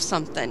yourself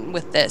something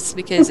with this,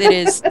 because it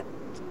is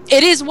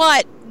It is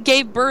what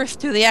gave birth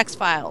to the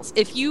X-Files.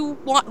 If you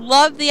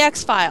love the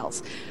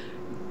X-Files,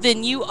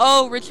 then you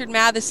owe Richard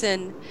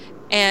Matheson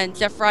and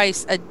Jeff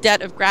Rice a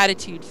debt of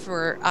gratitude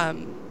for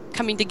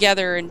coming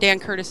together, and Dan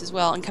Curtis as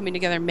well, and coming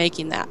together and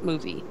making that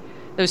movie.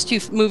 Those two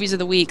movies of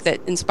the week that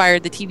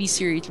inspired the TV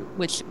series,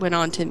 which went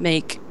on to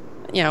make,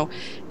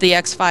 the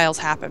X-Files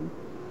happen.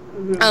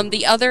 Mm-hmm.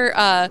 The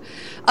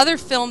other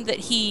film that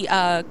he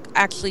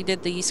actually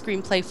did the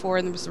screenplay for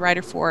and was the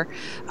writer for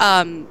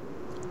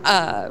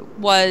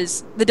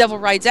was The Devil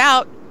Rides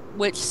Out,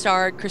 which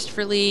starred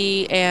Christopher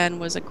Lee and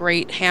was a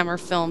great Hammer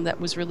film that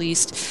was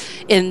released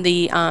in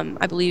the,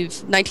 I believe,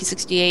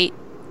 1968.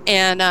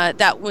 And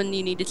that one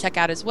you need to check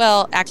out as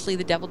well. Actually,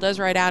 the devil does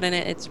ride out in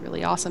it. It's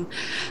really awesome.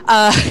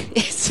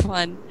 It's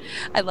fun.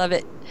 I love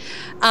it.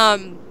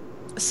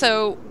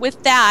 So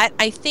with that,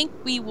 I think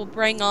we will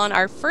bring on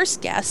our first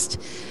guest,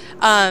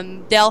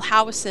 Dale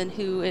Howison,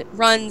 who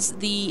runs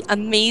the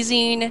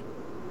amazing,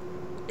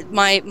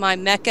 my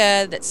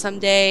mecca that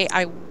someday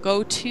I will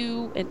go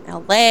to in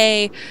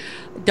LA,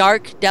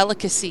 Dark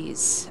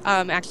Delicacies.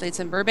 Actually, it's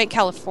in Burbank,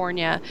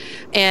 California.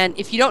 And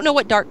if you don't know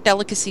what Dark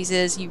Delicacies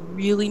is, you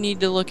really need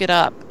to look it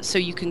up so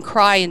you can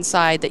cry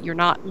inside that you're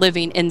not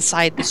living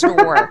inside the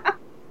store.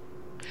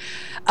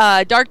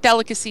 Dark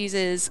Delicacies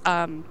is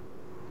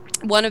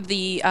one of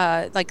the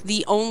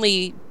the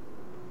only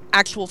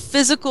actual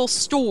physical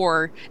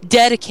store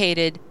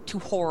dedicated to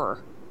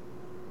horror.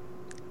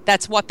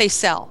 That's what they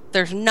sell.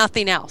 There's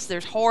nothing else.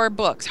 There's horror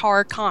books,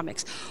 horror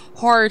comics,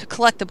 horror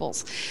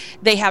collectibles.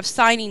 They have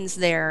signings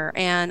there,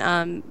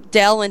 and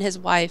Dale and his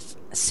wife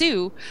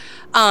Sue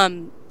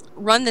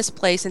run this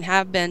place and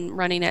have been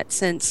running it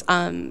since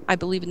I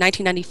believe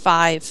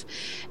 1995.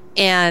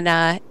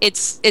 And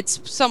it's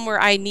somewhere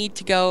I need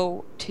to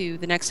go to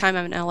the next time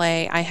I'm in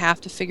LA. I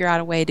have to figure out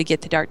a way to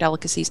get to Dark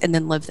Delicacies and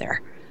then live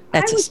there.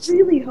 I was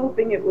really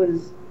hoping it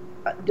was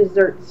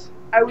desserts.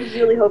 I was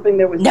really hoping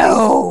there was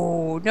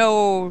no.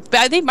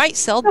 But they might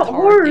sell the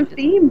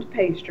horror-themed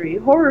pastry.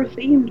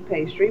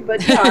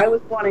 But yeah, I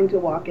was wanting to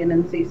walk in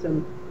and see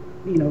some,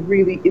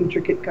 really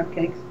intricate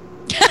cupcakes.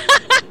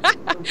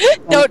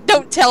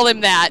 Don't tell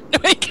him that.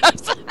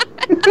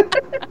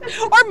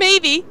 Or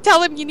maybe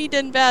tell him you need to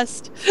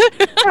invest.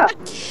 Yeah.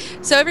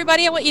 So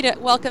everybody, I want you to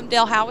welcome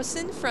Dale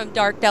Howison from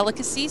Dark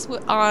Delicacies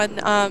on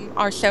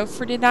our show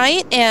for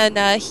tonight. And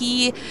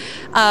he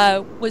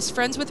was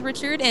friends with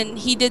Richard, and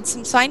he did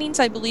some signings,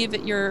 I believe,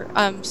 at your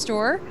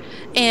store.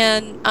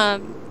 And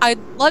I'd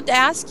love to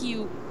ask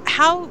you,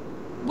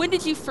 when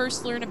did you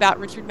first learn about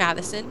Richard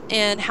Matheson,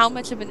 and how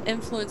much of an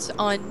influence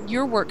on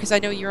your work, because I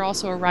know you're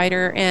also a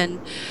writer,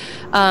 and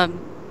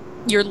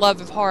your love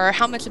of horror,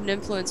 how much of an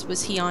influence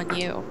was he on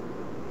you?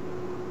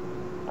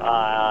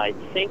 I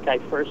think I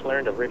first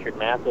learned of Richard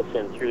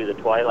Matheson through the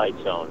Twilight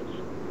Zones.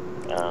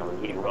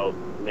 He wrote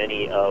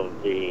many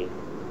of the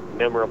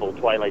memorable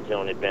Twilight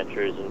Zone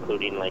adventures,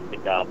 including like The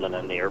Goblin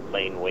on the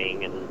Airplane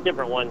Wing and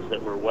different ones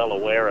that we're well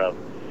aware of.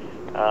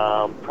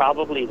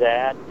 Probably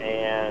that,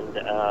 and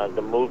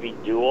the movie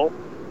Duel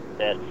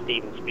that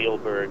Steven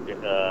Spielberg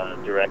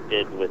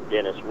directed with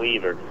Dennis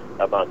Weaver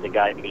about the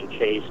guy being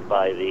chased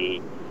by the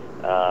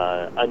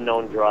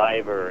unknown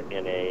driver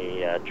in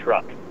a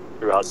truck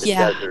throughout the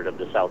desert of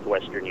the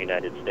southwestern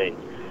United States.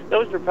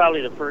 Those were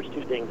probably the first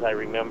two things I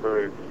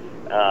remember.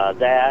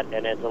 That,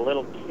 and as a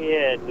little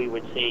kid, we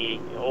would see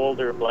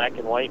older black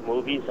and white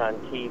movies on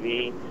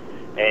TV,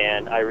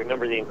 and I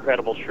remember The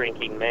Incredible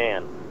Shrinking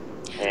Man.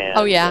 And,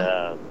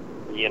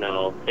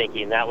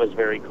 thinking that was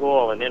very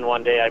cool. And then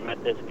one day I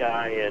met this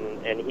guy,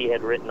 and he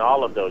had written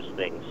all of those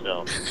things,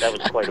 so that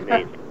was quite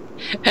amazing.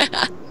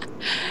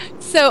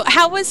 So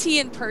how was he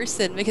in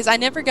person? Because I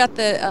never got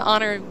the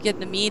honor of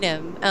getting to meet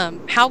him.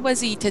 How was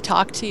he to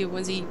talk to?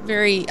 Was he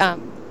very...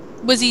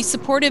 was he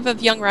supportive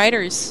of young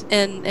writers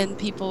and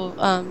people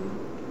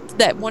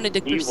that wanted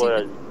to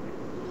pursue?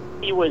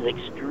 He was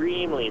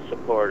extremely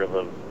supportive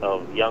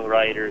of young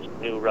writers,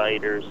 new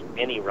writers,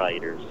 any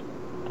writers.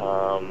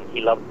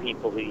 He loved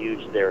people who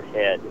used their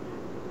head.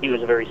 He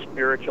was a very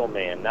spiritual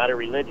man, not a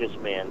religious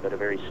man, but a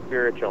very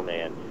spiritual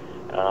man.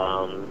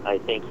 I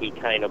think he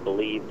kind of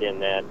believed in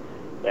that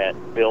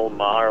Bill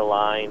Maher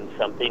line,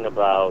 something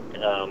about,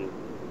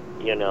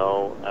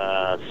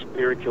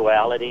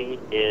 spirituality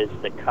is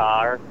the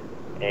car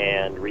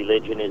and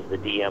religion is the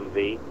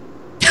DMV.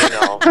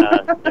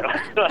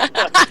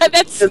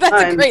 That's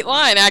a great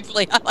line,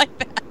 actually. I like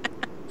that.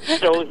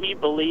 So he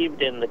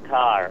believed in the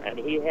car, and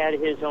he had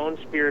his own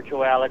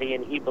spirituality,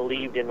 and he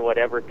believed in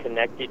whatever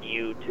connected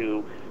you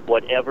to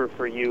whatever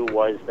for you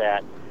was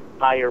that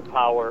higher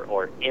power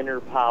or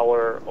inner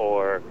power,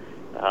 or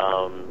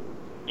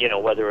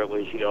whether it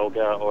was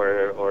yoga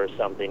or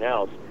something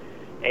else.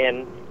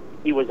 And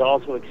he was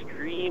also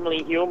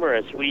extremely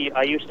humorous.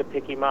 I used to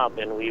pick him up,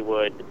 and we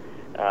would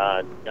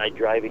I'd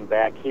drive him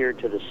back here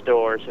to the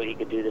store so he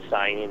could do the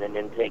signing, and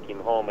then take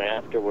him home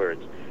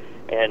afterwards.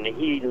 And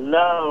he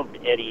loved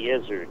Eddie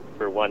Izzard,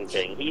 for one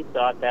thing. He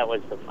thought that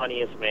was the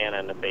funniest man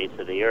on the face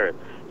of the earth,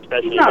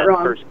 especially that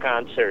first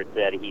concert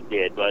that he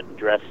did, but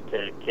Dressed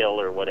to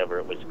Kill or whatever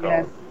it was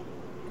called.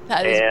 Yes.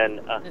 That is, And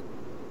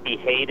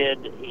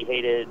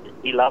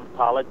he loved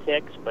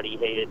politics, but he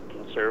hated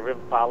conservative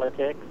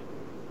politics.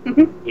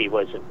 He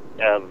was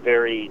a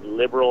very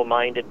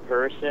liberal-minded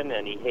person,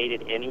 and he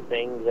hated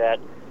anything that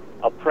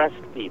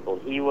oppressed people.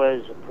 He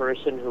was a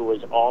person who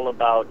was all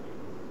about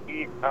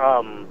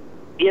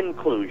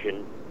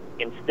inclusion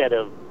instead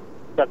of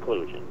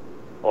seclusion,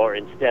 or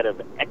instead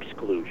of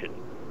exclusion.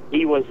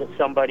 He was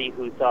somebody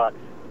who thought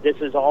this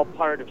is all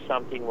part of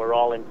something we're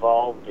all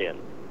involved in,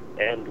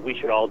 and we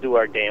should all do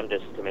our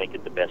damnedest to make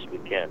it the best we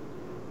can.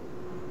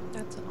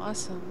 That's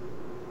awesome.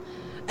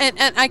 And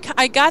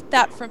I got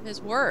that from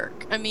his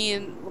work. I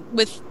mean,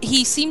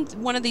 he seemed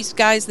one of these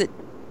guys that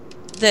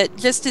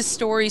just his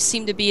stories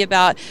seem to be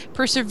about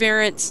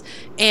perseverance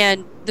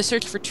and the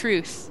search for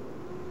truth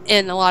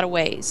in a lot of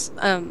ways.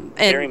 And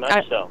Very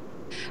much so.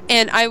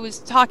 And I was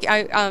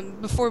talking,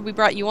 before we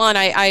brought you on,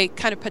 I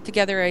kind of put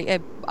together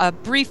a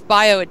brief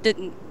bio. It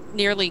didn't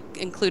nearly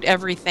include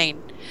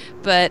everything,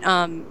 but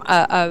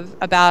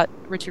about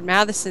Richard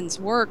Matheson's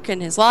work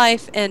and his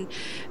life. And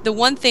the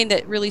one thing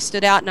that really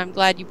stood out, and I'm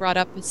glad you brought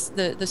up, is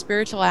the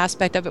spiritual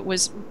aspect of it.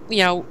 Was,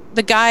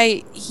 the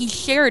guy, he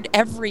shared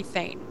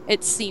everything,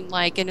 it seemed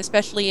like, and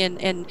especially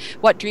in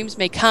What Dreams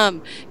May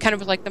Come, kind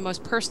of like the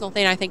most personal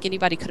thing I think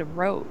anybody could have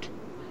wrote.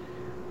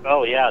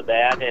 Oh, yeah,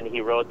 that, and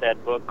he wrote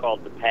that book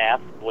called The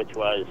Path, which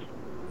was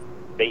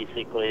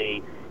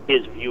basically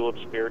his view of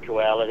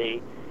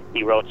spirituality.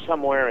 He wrote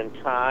Somewhere in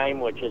Time,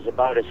 which is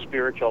about as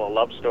spiritual a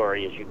love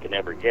story as you can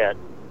ever get.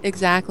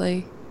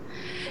 Exactly.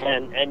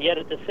 And yet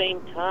at the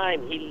same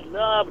time, he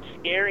loved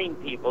scaring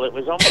people. It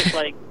was almost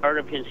like part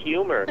of his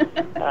humor.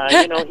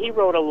 He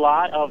wrote a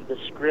lot of the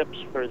scripts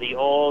for the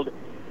old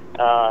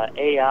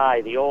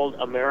AI, the old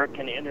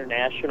American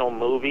International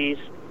movies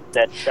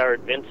that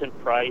starred Vincent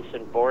Price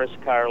and Boris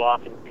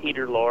Karloff and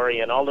Peter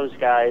Lorre and all those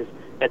guys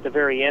at the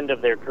very end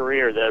of their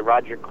career, the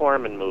Roger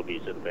Corman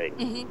movies and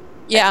things. Mm-hmm.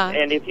 Yeah.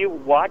 And if you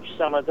watch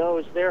some of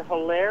those, they're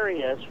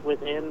hilarious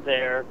within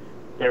their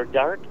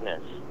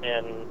darkness.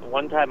 And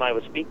one time I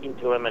was speaking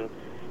to him and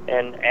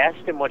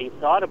asked him what he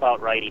thought about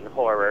writing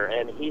horror,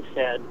 and he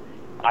said,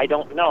 I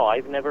don't know.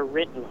 I've never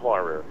written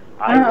horror.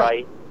 I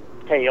write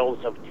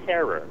tales of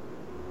terror,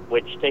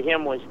 which to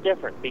him was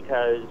different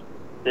because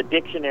the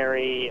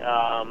dictionary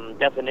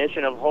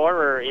definition of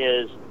horror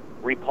is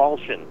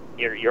repulsion.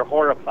 You're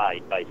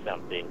horrified by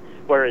something.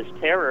 Whereas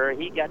terror,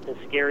 he got to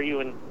scare you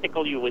and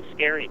tickle you with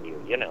scaring you,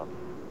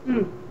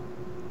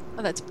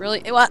 Oh, that's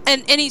brilliant. Well,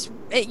 and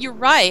you're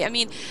right. I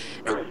mean,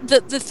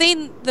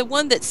 the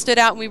one that stood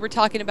out, and we were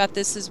talking about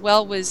this as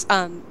well, was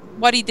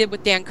what he did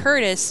with Dan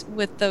Curtis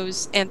with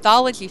those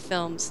anthology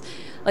films,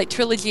 like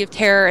Trilogy of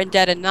Terror and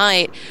Dead of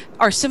Night,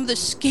 are some of the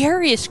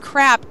scariest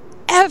crap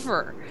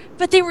ever.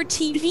 But they were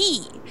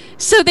TV,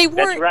 so they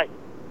weren't. That's right.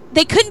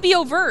 They couldn't be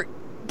overt,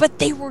 but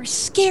they were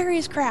scary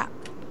as crap.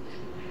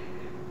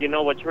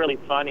 What's really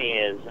funny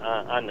is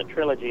on the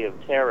Trilogy of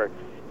Terror,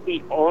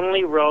 he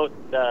only wrote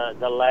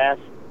the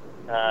last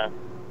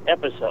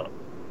episode.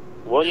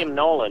 William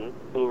Nolan,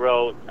 who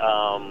wrote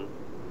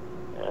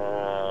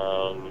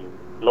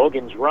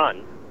Logan's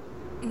Run,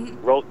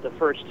 wrote the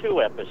first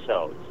two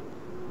episodes.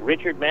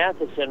 Richard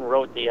Matheson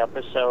wrote the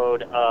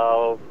episode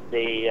of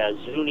the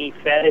Zuni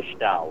fetish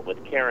doll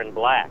with Karen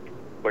Black,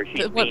 where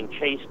she's being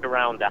chased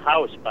around the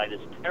house by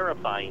this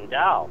terrifying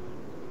doll.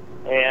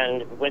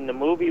 And when the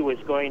movie was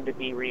going to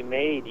be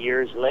remade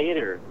years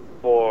later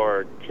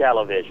for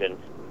television,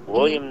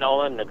 William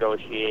Nolan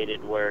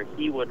negotiated where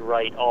he would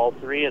write all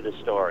three of the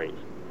stories.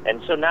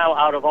 And so now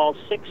out of all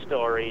 6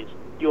 stories,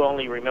 you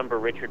only remember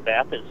Richard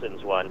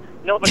Matheson's one.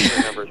 Nobody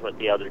remembers what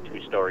the other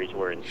 2 stories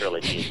were in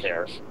Trilogy of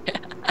Terror.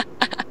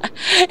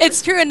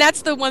 It's true, and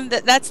that's the one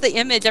that's the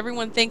image.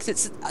 Everyone thinks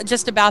it's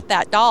just about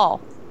that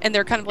doll, and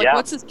they're kind of like,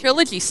 "What's this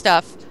trilogy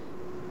stuff?"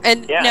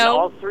 And no, and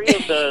all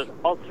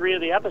three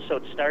of the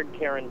episodes starred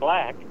Karen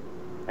Black,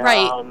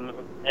 right?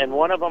 And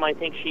one of them, I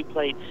think, she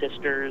played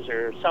sisters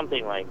or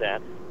something like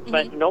that.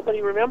 But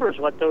nobody remembers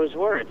what those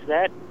were. It's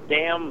that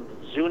damn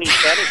Zuni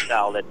fetish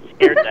doll that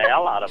scared the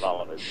hell out of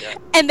all of us. Yeah.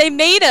 And they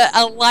made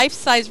a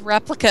life-size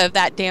replica of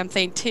that damn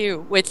thing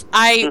too, which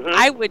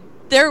I would.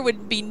 There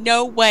would be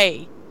no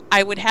way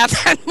I would have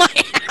that in my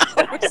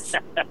house.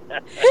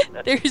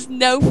 There's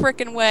no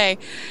frickin' way.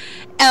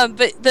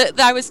 But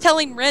I was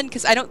telling Ren,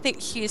 because I don't think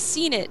she has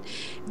seen it,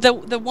 the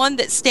one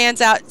that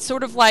stands out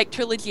sort of like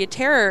Trilogy of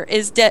Terror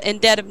is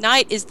Dead of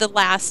Night is the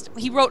last.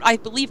 He wrote, I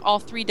believe, all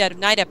 3 Dead of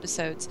Night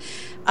episodes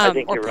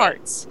or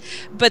parts.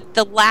 Right. But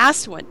the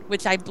last one,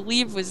 which I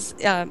believe was,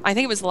 I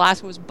think it was the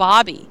last one, was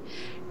Bobby.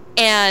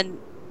 And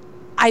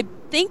I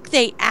think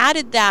they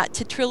added that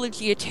to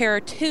Trilogy of Terror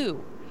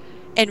 2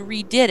 and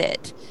redid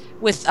it.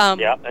 With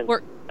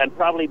and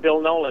probably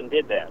Bill Nolan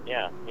did that,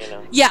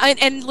 Yeah,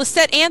 and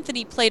Lisette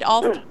Anthony played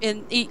all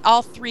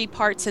 3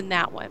 parts in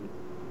that one,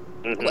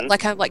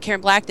 like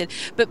Karen Black did.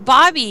 But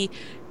Bobby,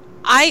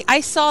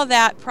 I saw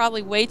that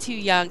probably way too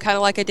young, kind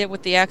of like I did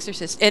with The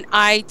Exorcist, and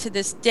I to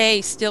this day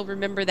still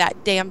remember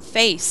that damn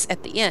face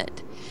at the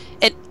end,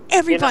 and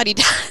everybody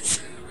does.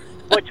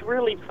 What's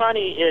really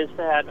funny is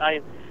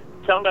that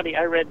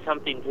I read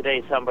something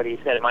today. Somebody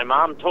said, my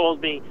mom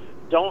told me,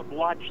 don't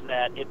watch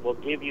that. It will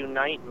give you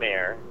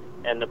nightmare.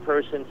 And the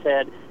person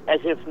said,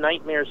 as if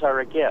nightmares are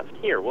a gift.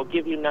 Here, we'll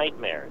give you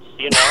nightmares,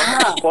 you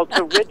know? Well,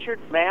 to Richard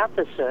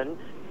Matheson,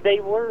 they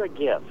were a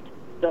gift.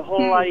 The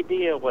whole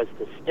idea was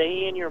to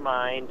stay in your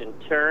mind and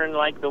turn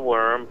like the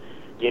worm,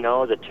 you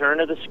know, the turn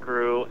of the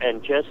screw,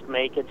 and just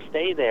make it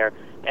stay there.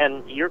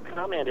 And your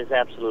comment is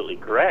absolutely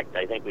correct.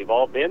 I think we've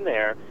all been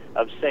there,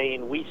 of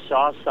saying we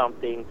saw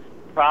something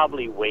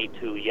probably way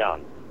too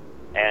young.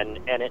 And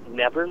it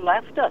never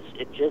left us.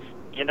 It just,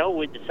 you know,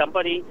 with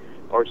somebody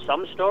or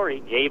some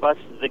story gave us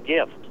the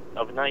gift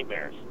of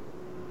nightmares.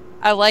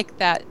 I like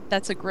that.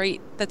 That's a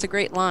great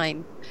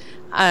line.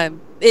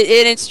 And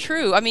it's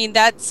true. I mean,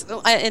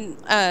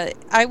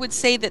 I would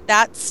say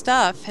that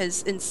stuff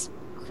has,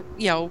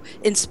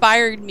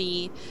 inspired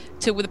me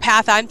to the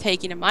path I'm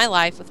taking in my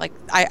life. With like,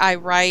 I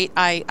write,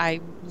 I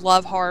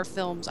love horror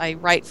films. I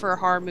write for a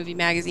horror movie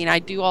magazine. I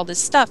do all this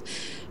stuff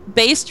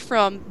based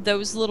from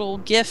those little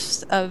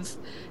gifts of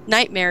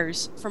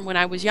nightmares from when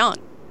I was young.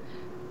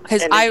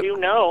 And as you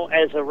know,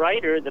 as a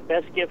writer, the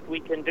best gift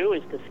we can do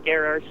is to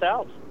scare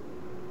ourselves.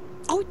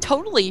 Oh,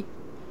 totally.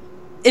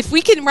 If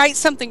we can write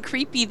something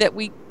creepy that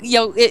we,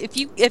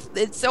 if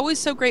it's always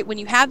so great when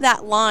you have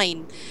that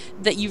line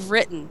that you've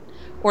written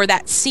or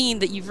that scene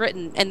that you've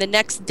written, and the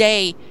next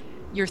day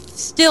you're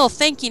still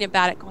thinking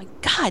about it, going,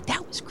 God,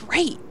 that was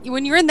great.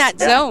 When you're in that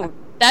zone,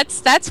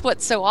 that's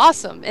what's so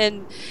awesome.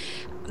 And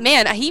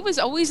man, he was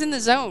always in the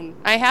zone,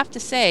 I have to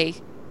say,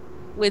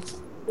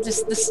 with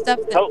just the stuff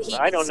that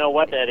I don't know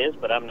what that is,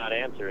 but I'm not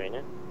answering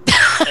it.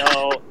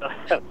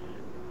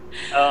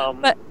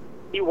 But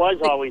he was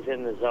always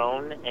in the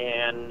zone,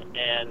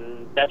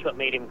 and that's what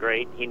made him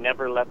great. He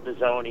never left the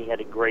zone. He had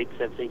a great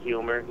sense of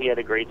humor. He had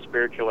a great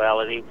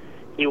spirituality.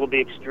 He will be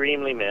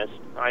extremely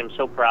missed. I'm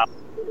so proud.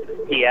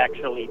 He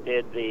actually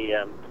did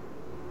the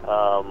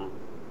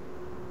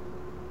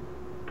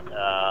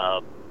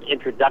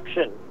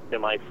introduction to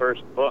my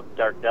first book,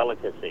 Dark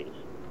Delicacies.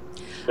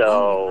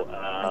 So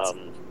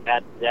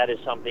that is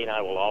something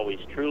I will always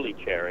truly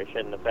cherish,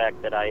 and the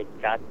fact that I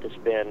got to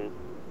spend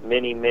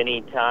many,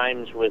 many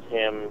times with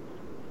him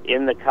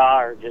in the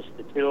car, just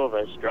the two of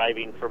us,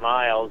 driving for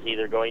miles,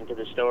 either going to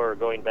the store or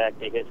going back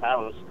to his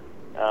house,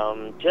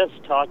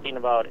 just talking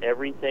about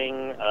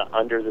everything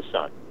under the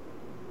sun.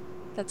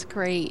 That's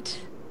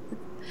great.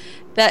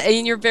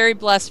 And you're very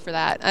blessed for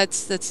that.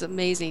 That's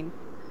amazing.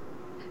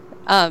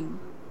 But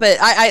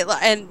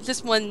and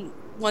just one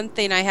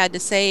thing I had to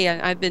say,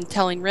 and I've been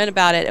telling Ren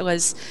about it,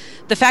 was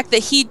the fact that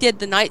he did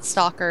The Night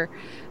Stalker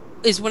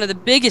is one of the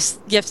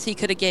biggest gifts he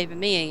could have given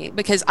me,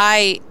 because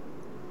I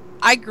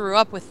grew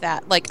up with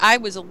that. Like, I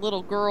was a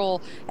little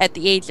girl at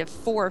the age of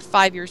 4 or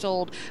 5 years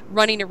old,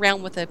 running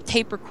around with a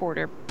tape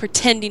recorder,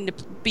 pretending to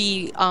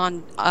be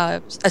on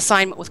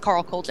assignment with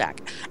Carl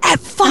Kolchak at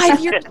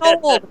 5 years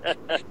old.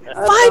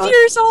 5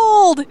 years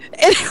old, and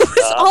it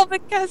was all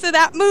because of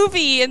that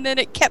movie, and then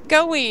it kept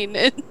going.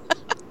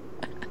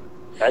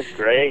 That's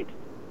great.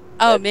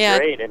 Oh, That's man.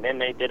 Great. And then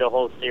they did a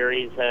whole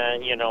series,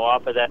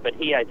 off of that. But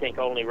he, I think,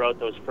 only wrote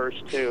those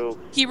first two.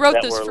 He wrote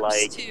that those were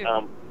first like, two.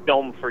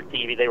 Film for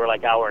TV. They were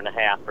like hour and a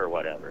half or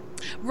whatever.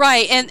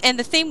 Right, and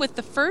the thing with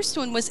the first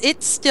one was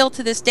it still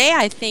to this day,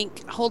 I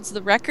think, holds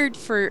the record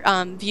for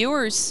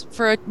viewers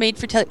for a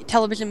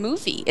made-for-television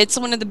movie. It's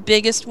one of the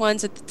biggest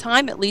ones at the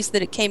time, at least,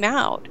 that it came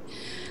out.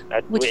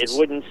 It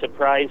wouldn't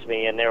surprise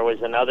me. And there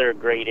was another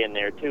great in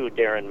there, too,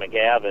 Darren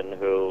McGavin,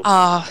 who,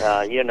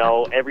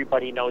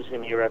 everybody knows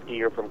him year after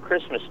year from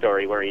Christmas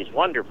Story, where he's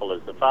wonderful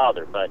as the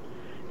father. But,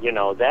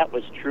 that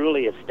was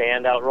truly a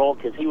standout role,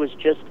 because he was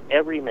just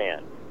every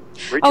man.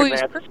 Richard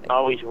Matheson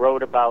always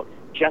wrote about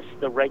just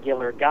the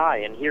regular guy,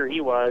 and here he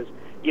was,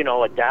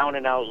 a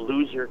down-and-out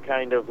loser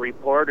kind of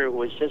reporter who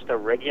was just a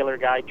regular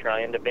guy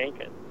trying to make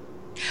it.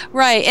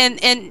 Right,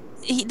 and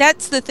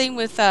that's the thing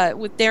with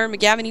Darren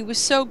McGavin. He was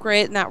so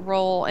great in that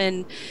role,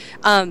 and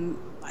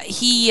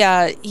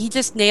he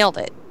just nailed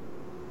it.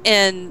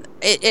 And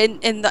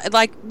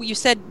like you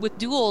said with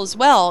Duel as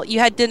well, you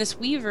had Dennis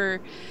Weaver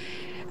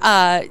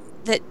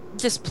that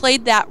just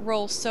played that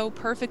role so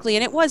perfectly,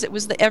 and it was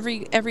the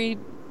every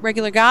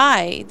regular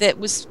guy that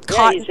was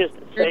caught. Yeah, he's just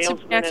a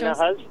salesman and a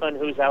husband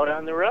who's out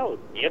on the road,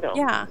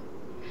 Yeah.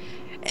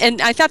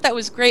 And I thought that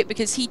was great,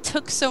 because he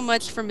took so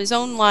much from his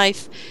own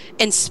life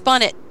and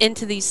spun it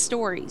into these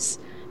stories.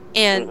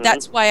 And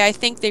that's why I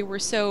think they were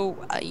so,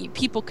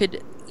 people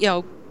could,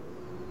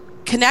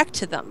 connect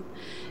to them.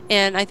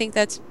 And I think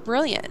that's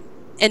brilliant.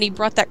 And he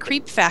brought that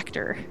creep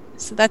factor,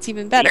 so that's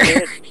even better.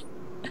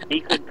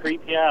 He could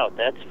creep you out,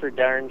 that's for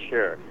darn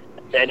sure.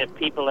 And if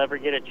people ever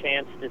get a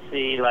chance to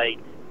see, like,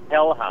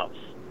 Hell House.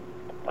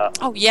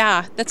 Oh,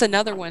 yeah, that's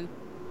another one.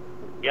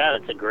 Yeah,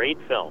 it's a great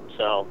film.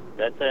 So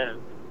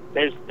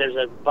there's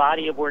a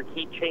body of work.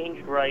 He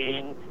changed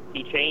writing,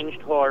 he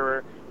changed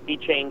horror, he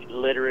changed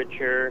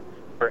literature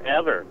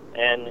forever.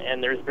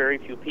 And there's very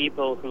few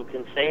people who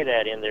can say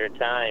that in their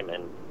time.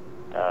 And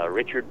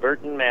Richard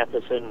Burton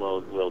Matheson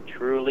will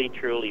truly,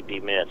 truly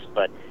be missed.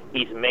 But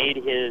he's made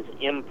his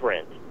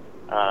imprint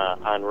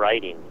on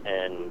writing,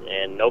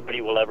 and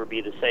nobody will ever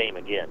be the same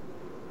again.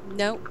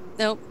 Nope.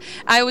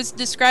 I was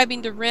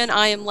describing to Ren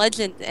I Am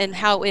Legend and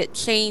how it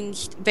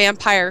changed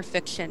vampire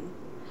fiction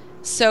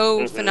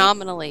so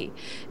phenomenally,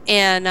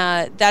 and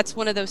that's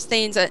one of those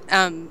things that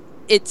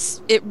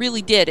it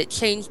really did. It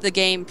changed the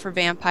game for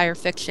vampire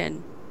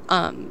fiction.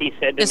 He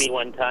said to me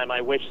one time,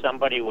 "I wish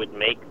somebody would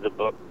make the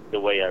book the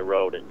way I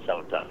wrote it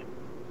sometime."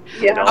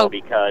 Yeah. You know,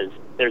 because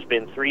there's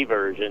been 3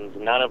 versions.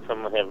 None of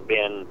them have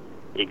been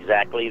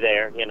exactly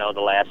there. You know,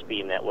 the last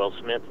being that Will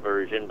Smith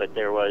version, but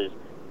there was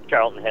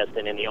Charlton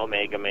Heston in the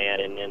Omega Man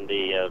and in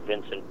the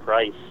Vincent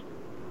Price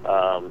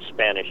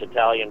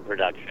Spanish-Italian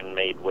production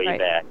made way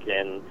back,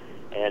 and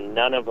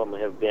none of them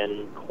have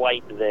been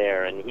quite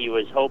there, and he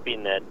was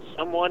hoping that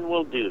someone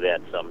will do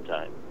that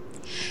sometime.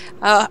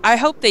 I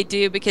hope they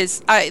do,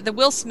 because the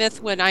Will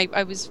Smith one,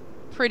 I was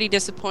pretty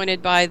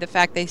disappointed by the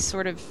fact they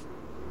sort of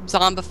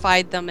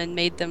zombified them and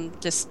made them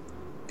just,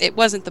 it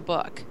wasn't the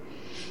book.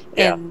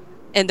 Yeah.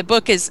 And the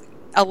book is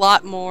a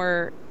lot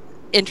more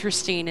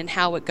interesting in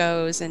how it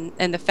goes, and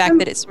the fact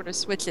that it sort of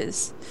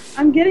switches.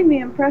 I'm getting the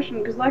impression,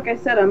 because like I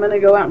said, I'm going to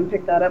go out and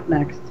pick that up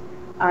next.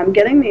 I'm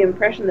getting the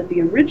impression that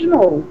the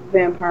original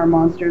vampire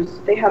monsters,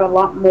 they had a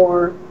lot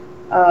more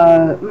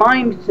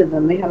mind to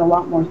them. They had a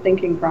lot more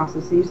thinking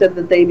process. And you said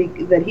that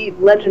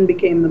Legend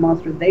became the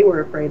monster they were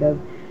afraid of.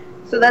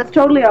 So that's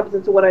totally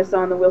opposite to what I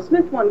saw in the Will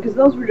Smith one, because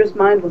those were just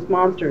mindless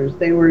monsters.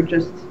 They were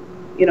just,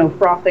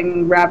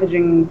 frothing,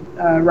 ravaging,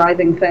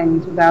 writhing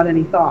things without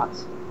any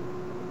thoughts.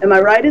 Am I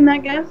right in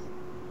that guess?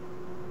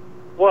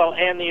 Well,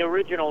 and the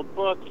original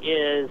book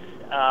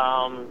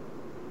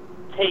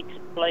takes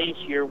place,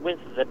 you're with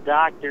the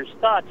doctor's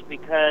thoughts,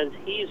 because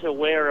he's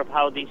aware of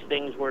how these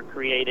things were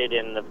created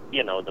in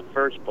the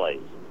first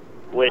place,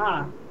 which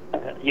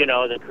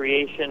the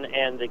creation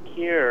and the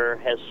cure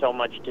has so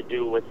much to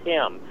do with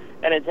him.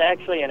 And it's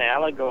actually an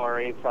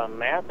allegory from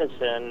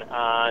Matheson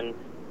on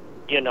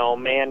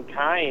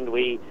mankind.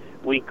 We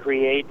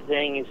create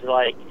things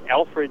like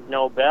Alfred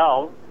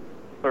Nobel,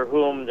 for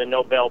whom the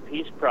Nobel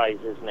Peace Prize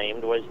is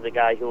named, was the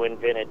guy who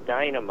invented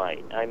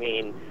dynamite. I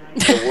mean,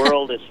 the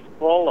world is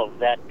full of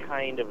that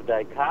kind of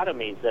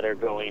dichotomies that are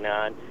going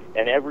on,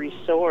 and every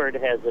sword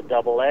has a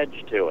double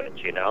edge to it,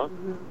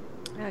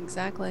 Yeah,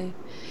 exactly.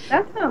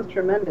 That sounds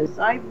tremendous.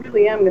 I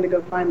really am going to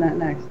go find that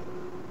next.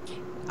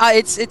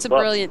 It's a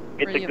brilliant.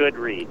 It's a good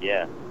read,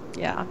 yeah.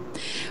 Yeah.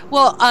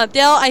 Well,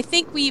 Del, I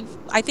think we've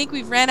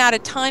ran out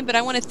of time, but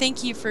I want to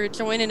thank you for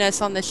joining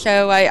us on the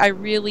show. I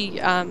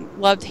really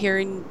loved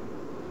hearing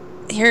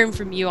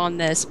from you on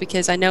this,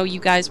 because I know you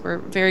guys were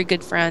very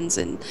good friends,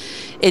 and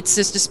it's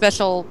just a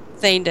special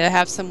thing to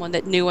have someone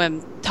that knew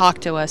him talk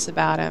to us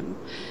about him.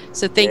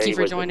 So thank you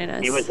for joining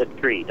us. He was a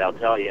treat, I'll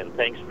tell you, and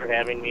thanks for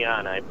having me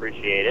on. I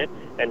appreciate it.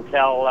 And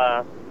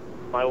tell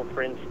my old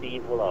friend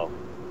Steve hello.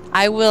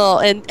 I will,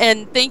 and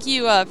thank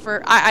you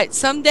for.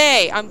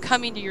 Someday I'm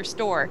coming to your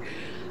store.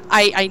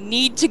 I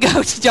need to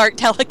go to Dark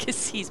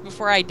Delicacies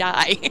before I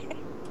die.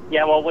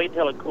 Yeah, well, wait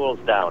till it cools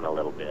down a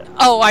little bit.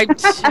 Oh, I'm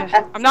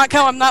not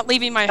coming. I'm not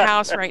leaving my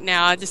house right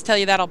now. I'll just tell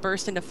you that I'll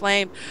burst into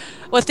flame.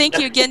 Well, thank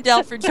you again,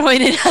 Del, for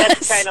joining us.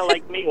 That's kind of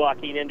like me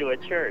walking into a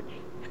church.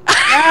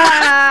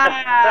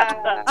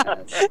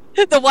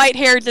 The white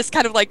hair just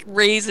kind of like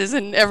raises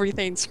and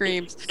everything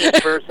screams.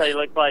 At first, I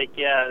look like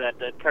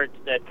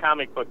that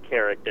comic book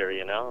character,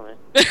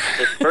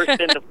 just burst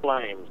into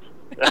flames.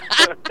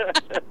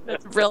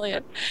 That's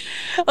brilliant.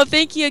 Well,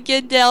 thank you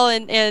again, Del,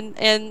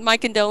 and my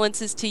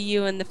condolences to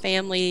you and the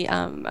family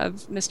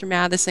of Mr.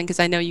 Matheson, because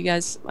I know you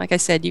guys, like I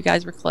said, you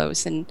guys were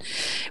close, and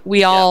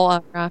we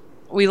all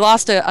we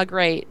lost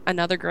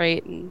another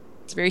great, and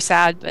it's very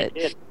sad,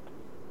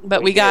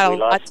 but we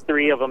lost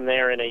 3 of them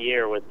there in a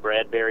year with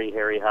Bradbury,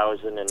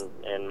 Harryhausen,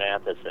 and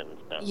Matheson.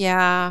 So.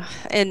 Yeah,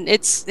 and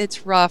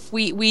it's rough.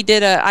 We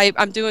did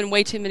I'm doing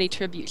way too many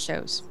tribute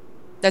shows.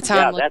 That's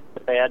how that's the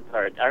bad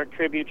part. Our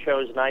tribute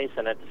show's nice,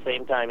 and at the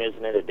same time,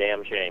 isn't it a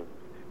damn shame?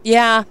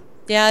 Yeah,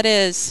 it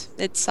is.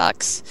 It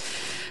sucks,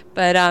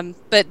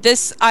 but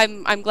this,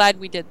 I'm glad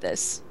we did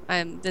this.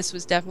 This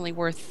was definitely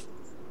worth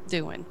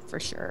doing for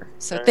sure.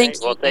 So thank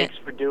you. Well, thanks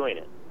for doing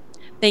it.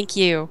 Thank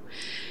you.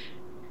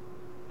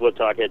 We'll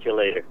talk at you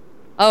later.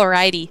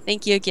 Alrighty.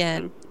 Thank you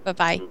again.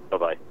 Bye-bye.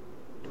 Bye-bye.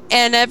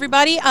 And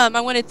everybody,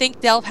 I want to thank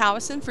Del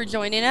Howison for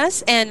joining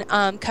us. And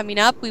coming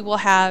up, we will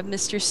have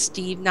Mr.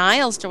 Steve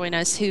Niles join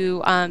us,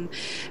 who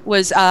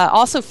was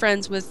also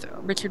friends with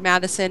Richard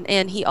Matheson,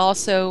 and he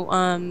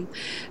also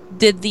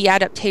did the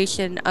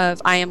adaptation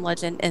of I Am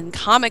Legend in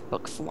comic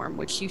book form,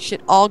 which you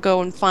should all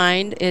go and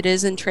find. It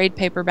is in trade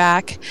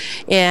paperback,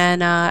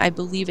 and I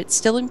believe it's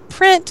still in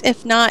print.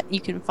 If not, you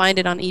can find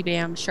it on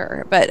eBay, I'm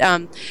sure. But I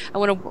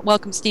want to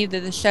welcome Steve to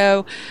the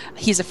show.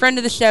 He's a friend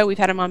of the show. We've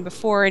had him on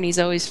before, and he's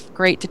always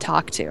great to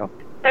talk to.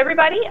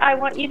 Everybody, I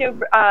want you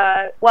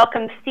to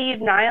welcome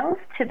Steve Niles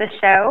to the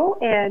show.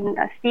 And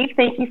Steve,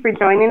 thank you for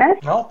joining us.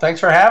 Well,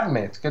 thanks for having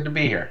me. It's good to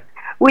be here.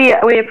 We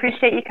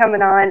appreciate you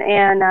coming on,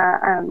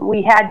 and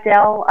we had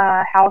Del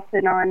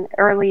Howison on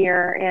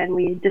earlier, and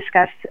we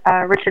discussed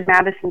Richard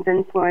Matheson's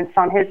influence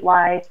on his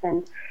life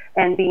and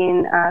and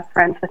being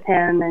friends with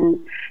him,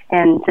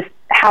 and just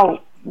how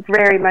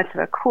very much of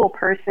a cool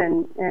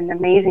person and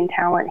amazing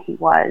talent he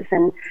was.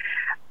 And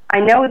I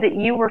know that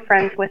you were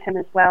friends with him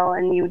as well,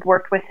 and you'd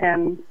worked with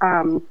him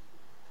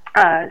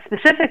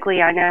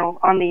specifically, I know,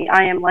 on the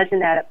I Am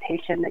Legend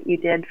adaptation that you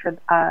did for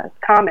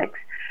comics.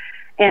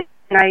 And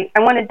I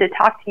wanted to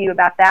talk to you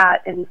about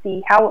that and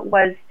see how it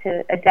was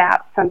to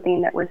adapt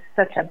something that was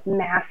such a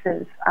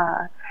massive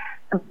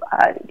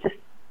just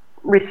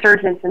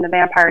resurgence in the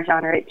vampire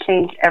genre. It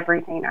changed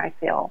everything, I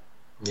feel.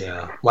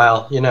 Yeah,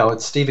 well,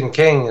 it's Stephen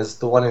King is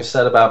the one who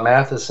said about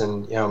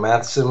Matheson.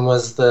 Matheson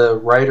was the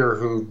writer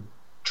who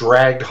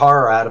dragged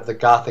horror out of the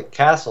Gothic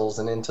castles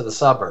and into the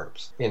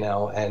suburbs,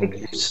 and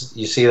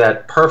you see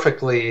that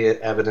perfectly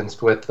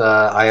evidenced with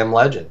I Am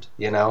Legend,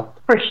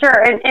 For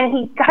sure, and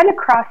he kind of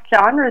crossed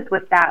genres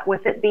with that,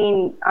 with it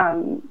being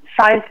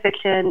science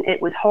fiction,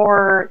 it was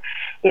horror,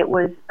 it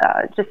was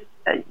just,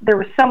 there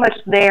was so much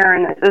there,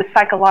 and it was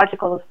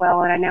psychological as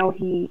well, and I know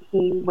he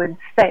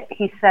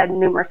said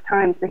numerous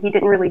times that he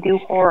didn't really do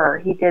horror,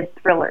 he did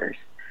thrillers.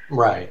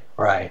 Right.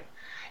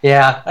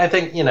 Yeah, I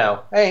think,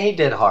 he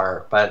did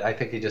horror, but I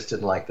think he just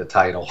didn't like the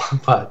title.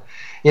 But,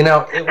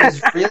 it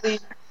was really,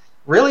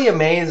 really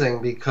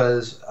amazing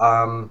because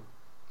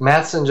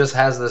Matheson just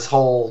has this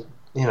whole,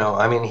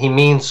 he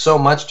means so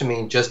much to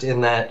me just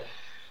in that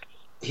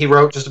he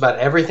wrote just about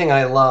everything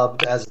I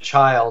loved as a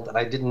child, and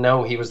I didn't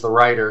know he was the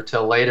writer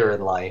till later in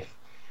life.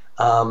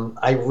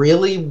 I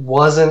really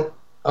wasn't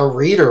a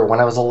reader when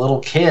I was a little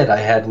kid. I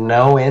had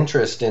no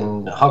interest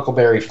in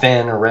Huckleberry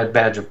Finn or Red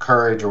Badge of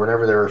Courage or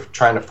whatever they were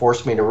trying to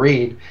force me to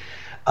read.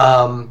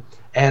 And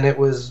it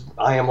was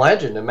I Am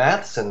Legend and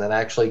Matheson that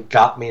actually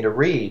got me to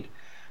read.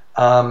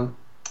 And,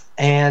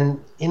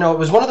 it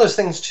was one of those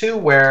things, too,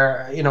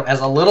 where, as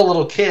a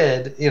little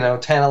kid,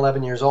 10,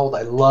 11 years old,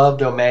 I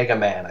loved Omega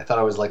Man. I thought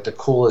it was like the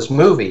coolest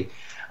movie.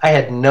 I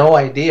had no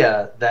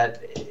idea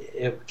that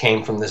it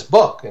came from this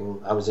book,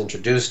 and I was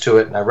introduced to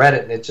it, and I read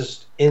it, and it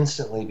just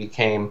instantly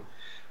became,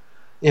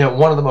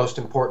 one of the most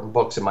important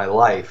books in my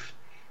life.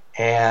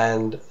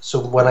 And so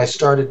when I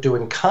started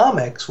doing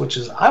comics,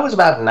 I was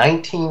about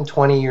 19,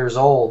 20 years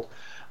old,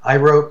 I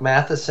wrote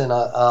Matheson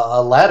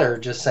a letter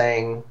just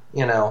saying,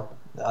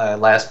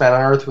 Last Man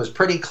on Earth was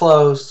pretty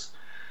close.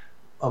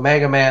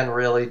 Omega Man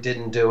really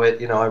didn't do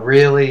it. I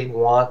really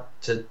want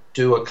to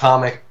do a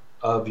comic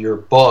of your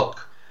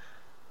book,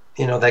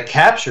 that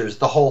captures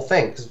the whole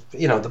thing. 'Cause,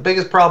 the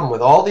biggest problem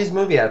with all these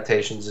movie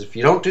adaptations is if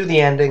you don't do the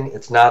ending,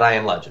 it's not I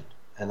Am Legend.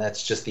 And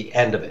that's just the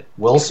end of it.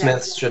 Will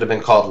Smith should have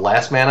been called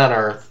Last Man on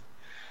Earth.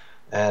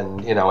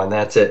 And, and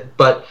that's it.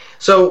 But,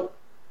 so,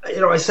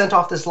 I sent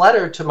off this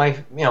letter to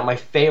my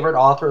favorite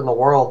author in the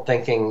world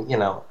thinking,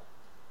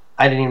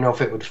 I didn't even know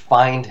if it would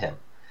find him.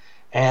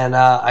 And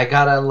I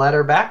got a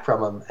letter back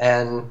from him.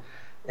 And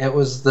it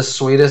was the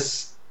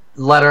sweetest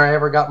letter I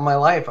ever got in my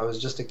life. I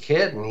was just a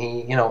kid, and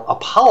he,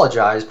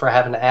 apologized for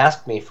having to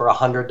ask me for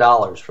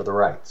 $100 for the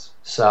rights.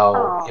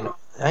 So,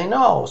 I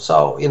know.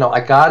 So,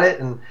 I got it,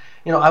 and,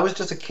 I was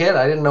just a kid.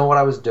 I didn't know what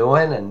I was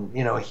doing,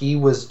 and, he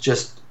was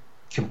just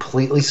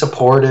completely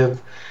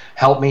supportive,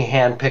 helped me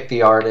handpick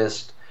the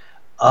artist,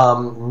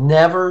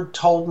 never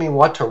told me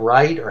what to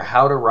write or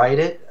how to write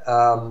it,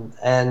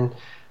 and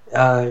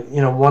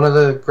one of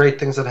the great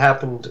things that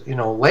happened,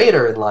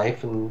 later in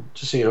life, and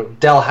just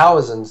Del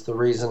Howzin's the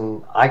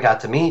reason I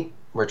got to meet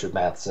Richard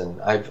Matheson.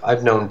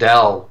 I've known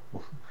Del,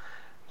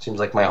 seems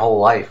like my whole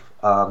life,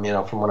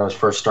 from when I was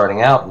first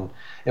starting out, and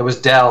it was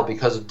Del,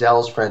 because of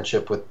Del's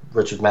friendship with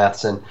Richard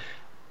Matheson.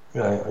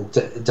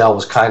 Del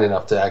was kind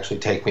enough to actually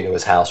take me to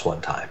his house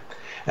one time,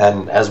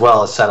 and as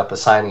well as set up a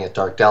signing at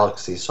Dark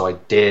Delicacy, so I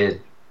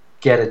did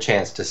get a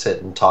chance to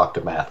sit and talk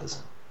to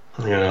Matheson.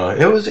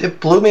 It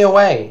blew me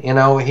away.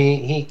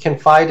 He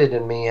confided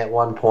in me at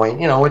one point,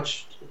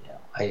 which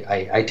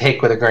I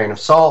take with a grain of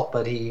salt,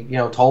 but he,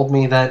 told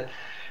me that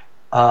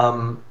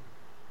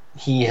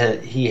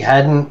he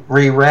hadn't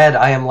reread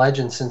I Am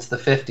Legend since the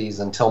 50s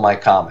until my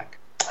comic.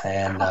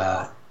 And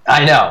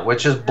I know,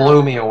 which just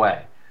blew me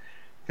away.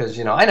 Because,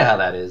 I know how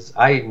that is.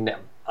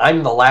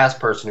 I'm the last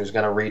person who's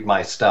going to read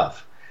my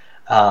stuff.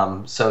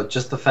 So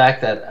just the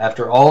fact that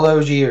after all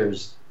those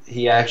years,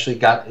 he actually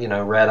got,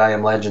 read I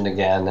Am Legend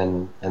again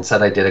and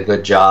said I did a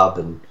good job,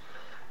 and,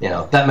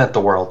 that meant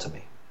the world to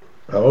me.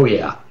 Oh,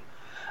 yeah.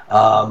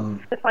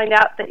 To find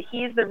out that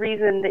he's the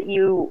reason that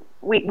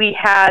we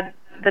had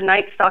the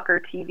Night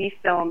Stalker TV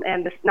film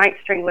and the Night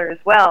Strangler as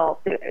well.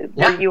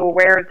 Were you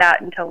aware of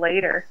that until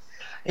later?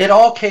 It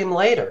all came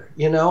later,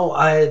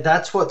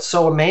 that's what's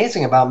so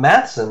amazing about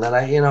Matheson that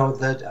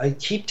I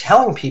keep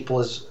telling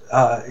people is,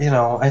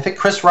 I think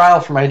Chris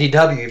Ryle from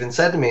IDW even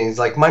said to me, he's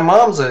like, my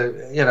mom's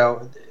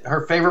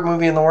her favorite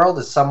movie in the world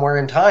is Somewhere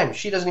in Time.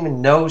 She doesn't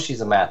even know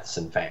she's a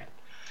Matheson fan.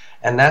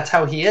 And that's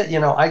how he is.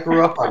 I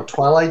grew up on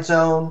Twilight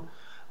Zone.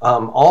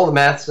 All the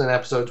Matheson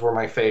episodes were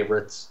my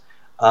favorites.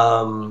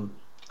 Night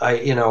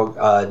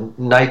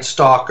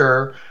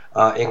Stalker,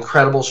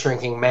 Incredible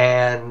Shrinking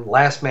Man,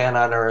 Last Man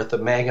on Earth,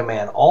 Omega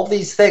Man, all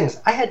these things.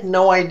 I had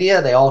no idea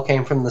they all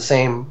came from the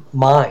same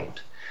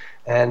mind.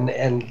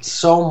 And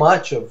so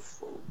much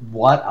of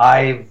what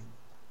I've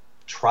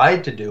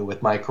tried to do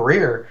with my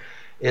career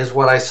is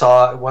what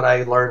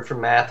I learned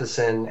from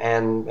Matheson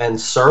and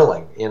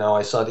Serling. You know,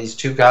 I saw these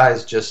two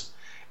guys just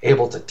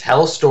able to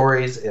tell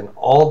stories in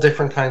all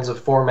different kinds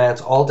of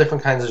formats, all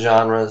different kinds of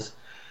genres.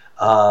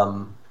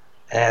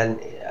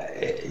 And,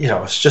 you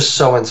know, it's just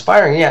so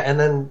inspiring. Yeah, and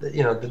then,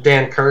 you know, the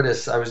Dan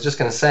Curtis, I was just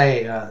going to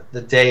say,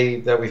 the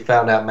day that we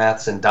found out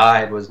Matheson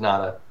died was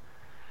not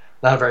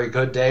a very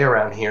good day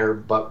around here,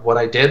 but what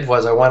I did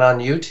was I went on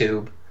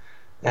YouTube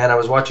and I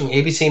was watching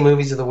ABC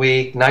Movies of the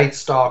Week, Night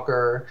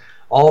Stalker,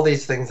 all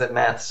these things that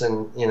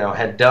Matheson, you know,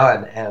 had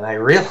done, and I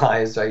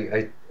realized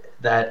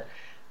that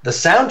the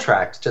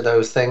soundtracks to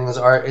those things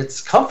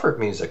it's comfort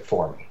music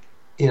for me.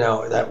 You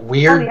know, that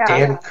weird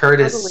Dan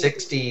Curtis totally.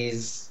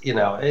 60s, you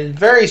know,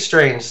 very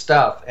strange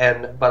stuff.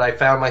 But I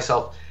found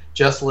myself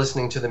just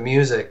listening to the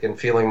music and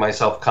feeling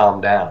myself calm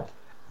down.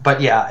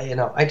 But yeah, you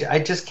know, I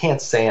just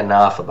can't say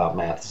enough about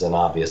Matheson.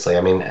 Obviously,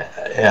 I mean,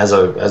 as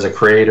a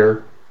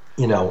creator,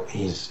 you know,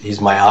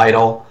 he's my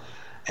idol,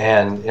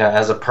 and you know,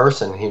 as a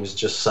person, he was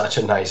just such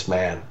a nice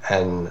man.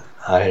 And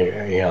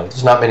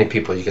there's not many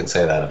people you can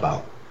say that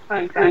about.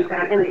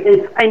 Exactly.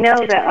 And I know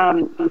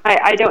that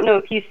I don't know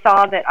if you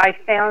saw that I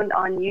found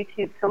on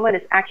YouTube someone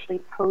has actually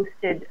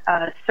posted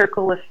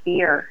Circle of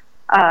Fear,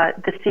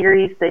 the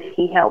series that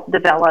he helped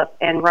develop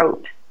and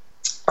wrote.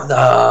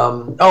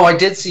 I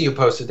did see you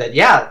posted that.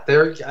 Yeah,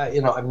 there.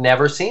 You know, I've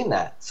never seen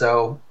that.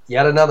 So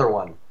yet another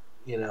one.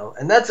 You know,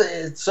 and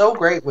it's so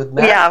great with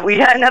Matt. Yeah, we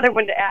got another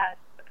one to add.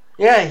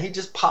 Yeah, he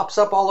just pops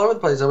up all over the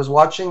place. I was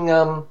watching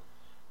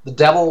The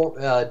Devil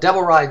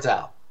Rides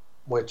Out,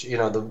 which, you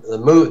know,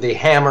 the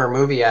Hammer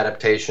movie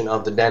adaptation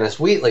of the Dennis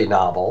Wheatley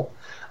novel.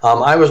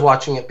 I was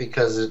watching it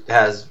because it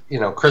has, you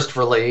know,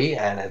 Christopher Lee,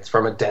 and it's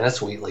from a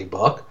Dennis Wheatley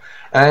book.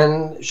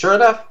 And sure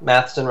enough,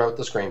 Matheson wrote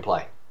the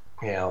screenplay.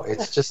 You know,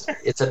 it's just,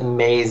 it's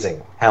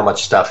amazing how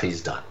much stuff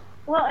he's done.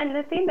 Well, and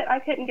the thing that I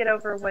couldn't get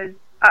over was,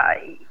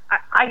 I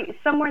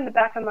somewhere in the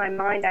back of my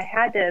mind I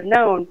had to have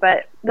known,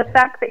 but the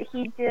fact that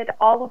he did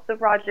all of the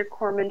Roger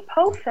Corman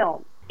Poe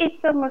films, it's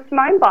almost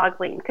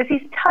mind-boggling, because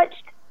he's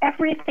touched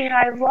everything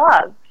I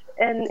loved,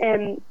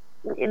 and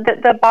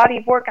the body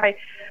of work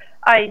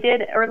I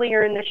did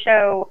earlier in the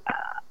show.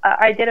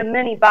 I did a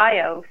mini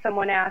bio.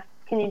 Someone asked,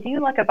 "Can you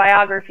do like a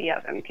biography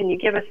of him? Can you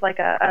give us like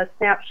a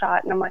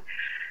snapshot?" And I'm like,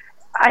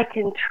 I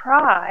can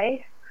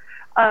try.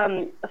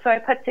 So I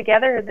put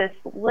together this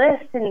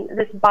list, and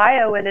this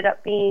bio ended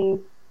up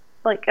being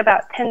like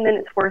about 10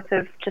 minutes worth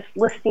of just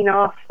listing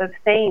off of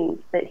things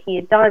that he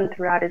had done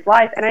throughout his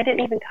life, and I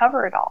didn't even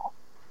cover it all.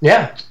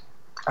 Yeah.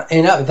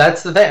 You know,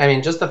 that's the thing. I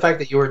mean, just the fact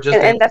that you were just,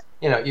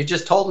 you know, you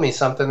just told me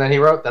something that he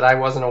wrote that I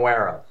wasn't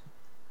aware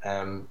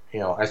of. You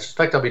know, I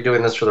suspect I'll be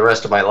doing this for the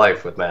rest of my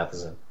life with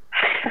Matheson.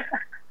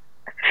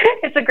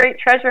 It's a great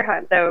treasure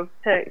hunt, though,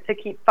 to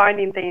keep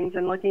finding things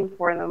and looking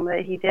for them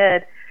that he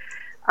did.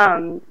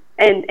 And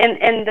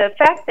the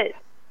fact that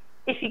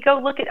if you go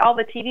look at all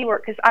the TV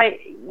work, because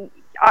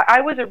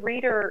I was a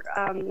reader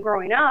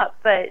growing up,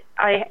 but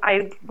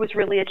I was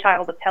really a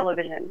child of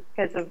television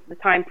because of the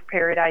time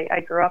period I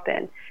grew up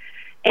in.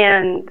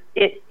 And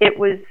it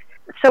was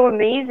so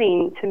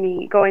amazing to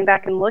me going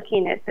back and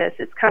looking at this.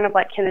 It's kind of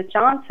like Kenneth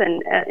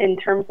Johnson in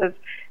terms of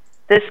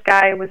this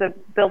guy was a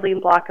building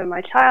block of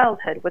my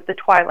childhood with The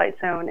Twilight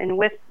Zone and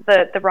with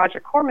the Roger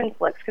Corman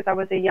flicks, because I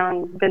was a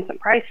young Vincent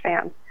Price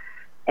fan,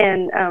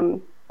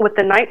 and with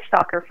The Night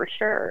Stalker for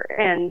sure.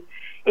 And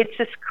it's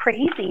just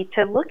crazy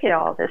to look at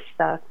all this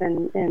stuff.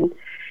 And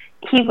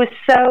he was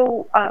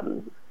so,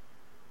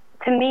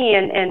 to me,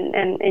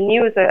 and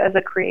you as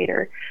a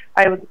creator,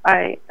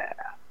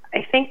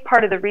 I think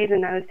part of the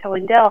reason I was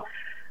telling Del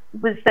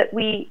was that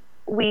we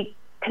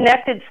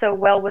connected so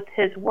well with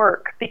his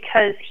work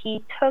because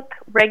he took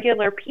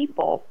regular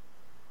people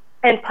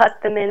and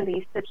put them in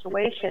these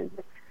situations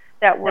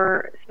that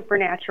were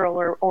supernatural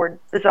or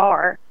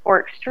bizarre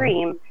or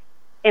extreme,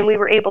 and we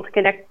were able to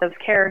connect those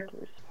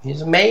characters.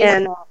 He's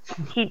amazing.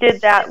 And he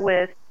did that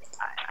with,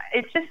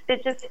 it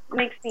just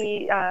makes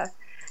me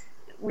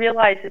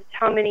realize just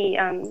how many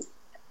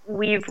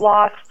we've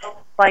lost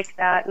like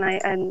that,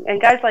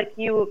 and guys like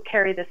you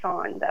carry this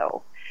on,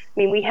 though. I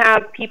mean, we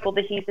have people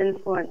that he's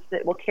influenced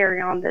that will carry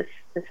on this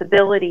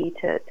ability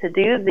to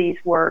do these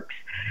works,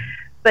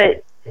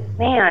 but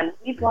man,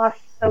 we've lost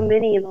so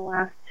many in the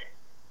last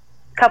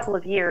couple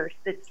of years.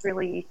 It's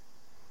really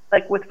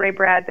like with Ray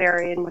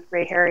Bradbury and with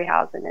Ray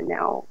Harryhausen, and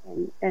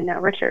now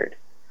Richard.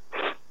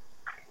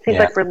 Seems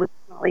like we're losing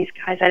all these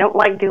guys. I don't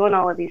like doing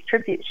all of these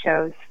tribute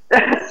shows.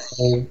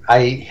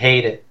 I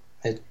hate it.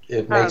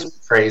 It makes me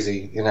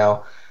crazy, you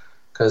know,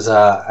 because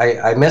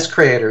I miss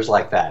creators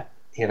like that.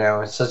 You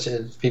know, it's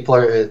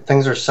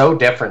things are so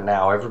different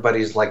now.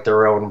 Everybody's like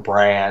their own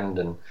brand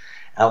and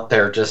out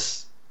there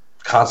just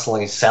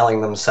constantly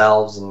selling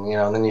themselves. And, you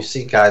know, and then you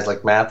see guys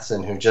like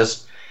Matheson who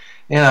just,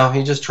 you know,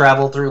 he just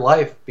traveled through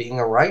life being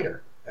a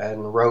writer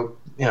and wrote,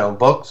 you know,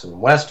 books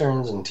and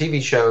westerns and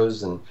TV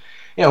shows. And,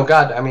 you know,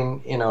 God, I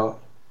mean, you know,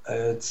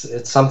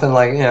 it's something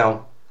like, you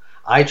know,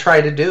 I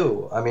try to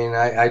do. I mean,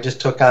 I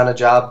just took on a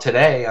job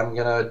today.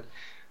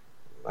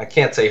 I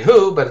can't say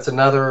who, but it's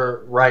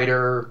another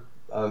writer,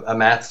 a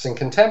Matheson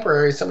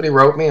contemporary. Somebody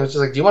wrote me and was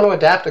just like, do you want to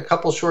adapt a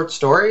couple short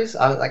stories?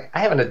 I was like, I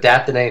haven't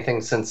adapted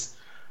anything since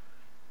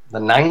the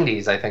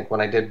 90s, I think,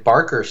 when I did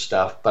Barker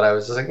stuff. But I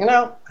was just like,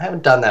 I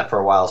haven't done that for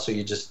a while, so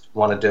you just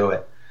want to do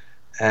it.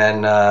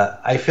 And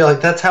I feel like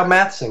that's how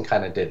Matheson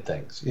kind of did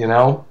things,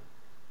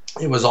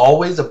 It was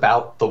always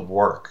about the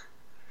work,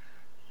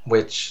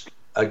 which,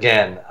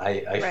 again,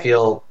 I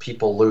feel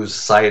people lose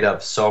sight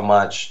of so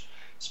much,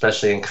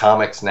 especially in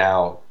comics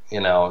now.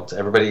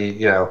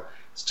 Everybody,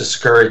 is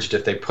discouraged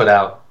if they put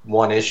out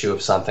one issue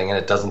of something and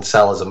it doesn't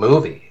sell as a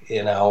movie,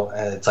 and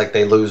it's like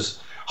they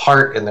lose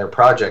heart in their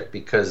project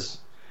because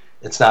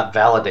it's not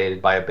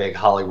validated by a big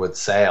Hollywood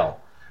sale.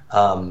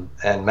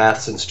 And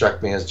Matheson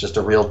struck me as just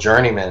a real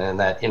journeyman in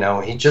that,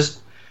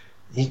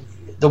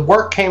 the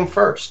work came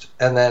first,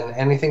 and then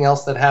anything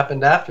else that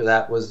happened after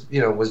that was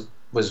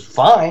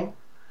fine,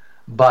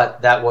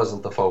 but that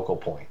wasn't the focal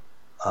point.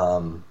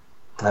 And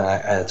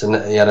it's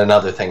yet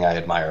another thing I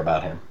admire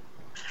about him.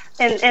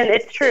 And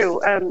it's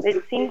true.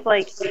 It seems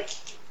like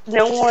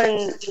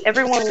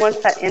everyone wants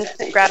that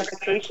instant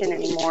gratification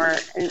anymore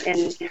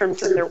in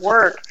terms of their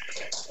work.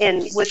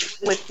 And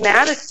with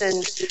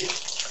Matheson,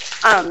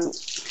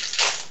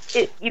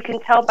 you can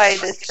tell by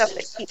the stuff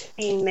that keeps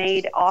being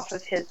made off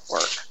of his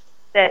work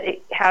that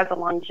it has a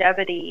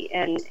longevity,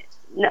 and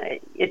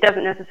it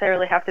doesn't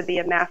necessarily have to be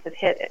a massive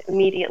hit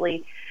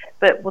immediately,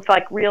 but with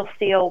like Real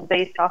Steel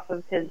based off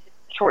of his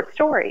short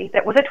story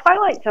that was a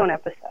Twilight Zone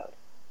episode.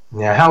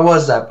 Yeah, how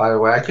was that, by the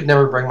way? I could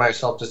never bring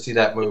myself to see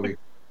that movie.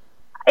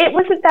 It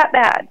wasn't that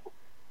bad.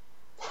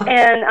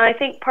 And I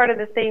think part of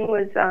the thing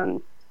was,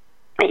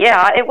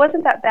 it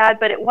wasn't that bad,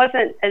 but it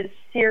wasn't as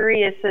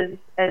serious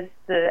as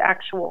the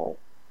actual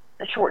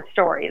short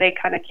story. They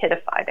kind of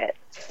kiddified it.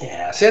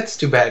 Yeah, see, that's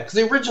too bad, because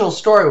the original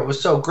story, what was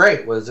so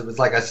great it was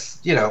like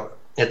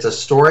it's a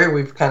story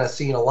we've kind of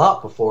seen a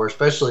lot before,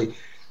 especially,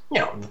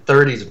 in the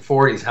 30s and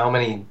 40s. How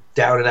many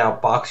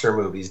down-and-out boxer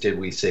movies did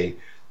we see,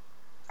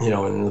 in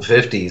the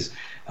 50s?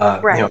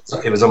 Right.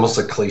 It was almost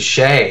a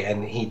cliche,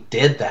 and he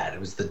did that. It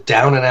was the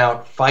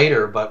down-and-out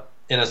fighter, but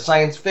in a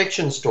science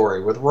fiction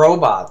story with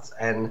robots,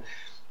 and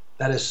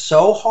that is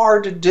so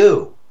hard to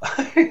do,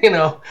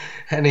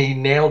 and he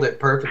nailed it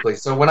perfectly.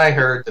 So when I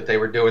heard that they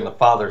were doing the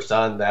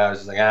father-son, I was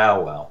just like,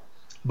 well.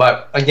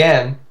 But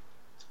again,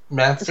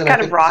 Matheson, it's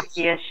kind of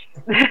Rocky-ish.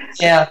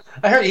 Yeah,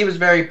 I heard he was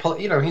very,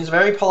 he's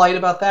very polite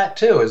about that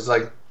too. It's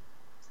like,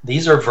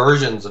 these are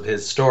versions of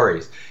his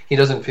stories. He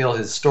doesn't feel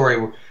his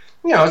story,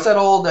 it's that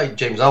old, like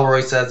James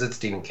Ellroy says it,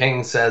 Stephen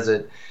King says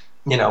it,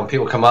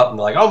 people come up and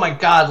they're like, oh my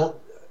God,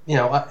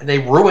 they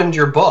ruined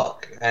your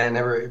book.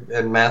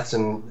 And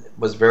Matheson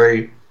was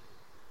very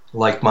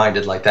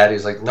like-minded like that.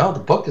 He's like, no, the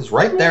book is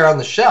right there on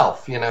the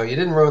shelf. You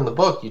didn't ruin the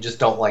book. You just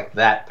don't like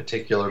that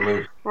particular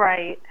movie.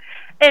 Right.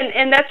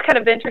 And that's kind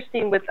of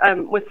interesting with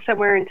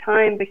Somewhere in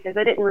Time, because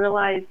I didn't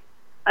realize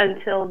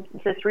until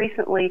just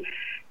recently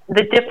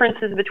the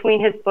differences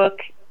between his book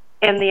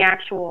and the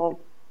actual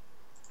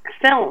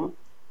film.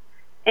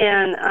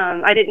 And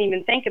I didn't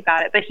even think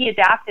about it, but he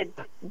adapted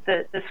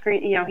the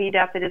screen. He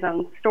adapted his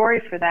own story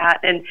for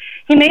that, and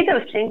he made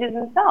those changes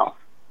himself.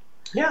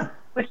 Yeah,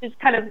 which is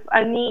kind of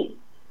a neat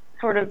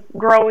sort of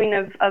growing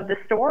of the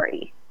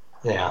story.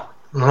 Yeah,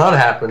 well, that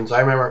happens. I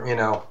remember,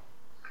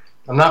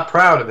 I'm not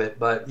proud of it,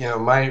 but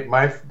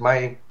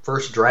my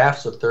first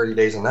drafts of 30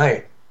 Days a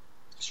Night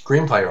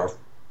screenplay are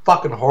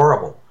fucking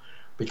horrible,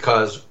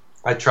 because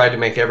I tried to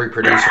make every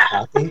producer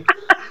happy.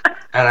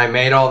 And I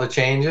made all the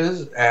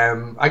changes,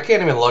 and I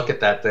can't even look at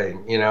that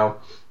thing,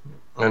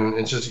 And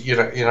it's just,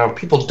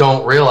 people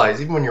don't realize,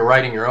 even when you're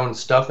writing your own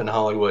stuff in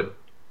Hollywood,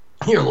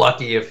 you're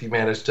lucky if you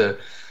manage to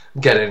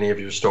get any of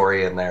your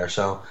story in there.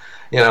 So,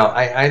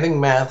 I think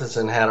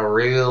Matheson had a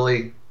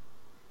really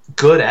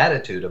good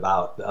attitude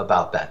about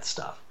that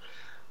stuff.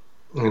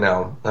 And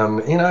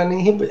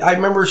I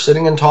remember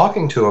sitting and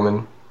talking to him,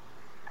 and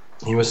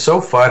he was so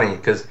funny,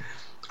 because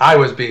I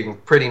was being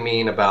pretty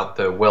mean about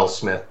the Will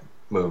Smith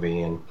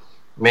movie, and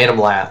made him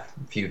laugh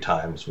a few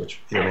times,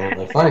 which made him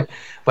really funny.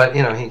 But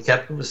he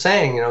kept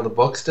saying, the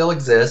book still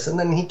exists. And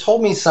then he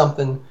told me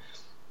something,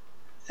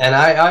 and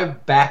I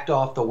backed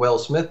off the Will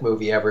Smith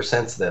movie ever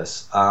since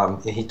this.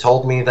 He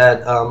told me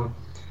that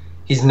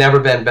he's never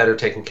been better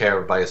taken care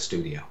of by a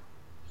studio.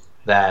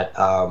 That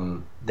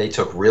they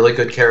took really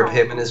good care of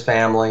him and his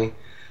family.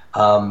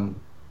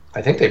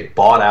 I think they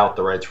bought out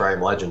the rights for I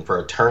Am Legend for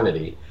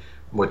eternity,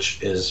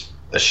 which is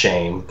a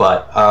shame.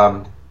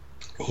 But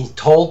he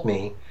told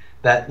me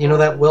that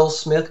that Will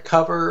Smith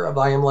cover of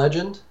I Am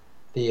Legend,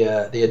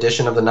 the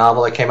edition of the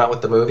novel that came out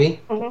with the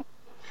movie.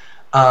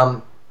 Mm-hmm.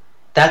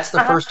 That's the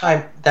first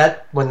time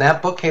when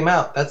that book came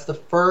out. That's the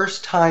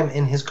first time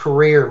in his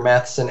career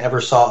Matheson ever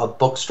saw a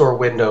bookstore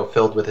window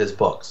filled with his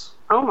books.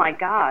 Oh my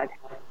God!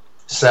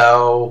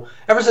 So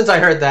ever since I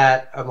heard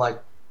that, I'm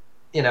like,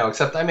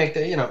 except I make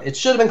the, it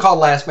should have been called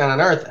Last Man on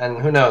Earth, and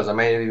who knows, I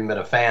may have even been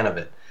a fan of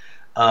it.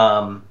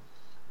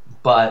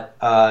 but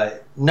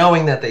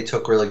knowing that they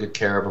took really good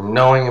care of him,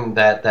 knowing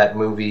that that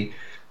movie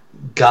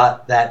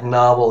got that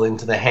novel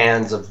into the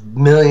hands of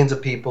millions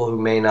of people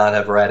who may not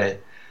have read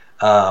it,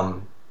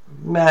 I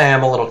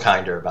am a little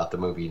kinder about the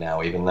movie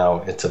now, even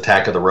though it's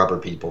Attack of the Rubber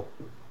People.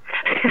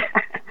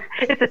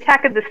 It's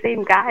Attack of the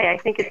same guy. I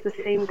think it's the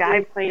same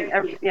guy playing.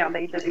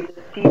 They just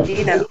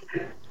CG'd him.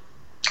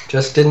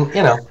 Just didn't,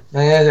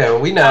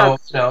 we know,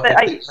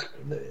 I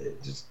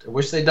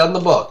wish they'd done the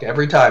book.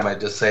 Every time I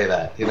just say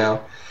that,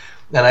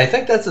 And I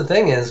think that's the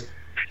thing is,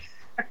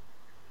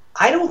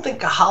 I don't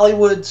think a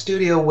Hollywood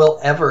studio will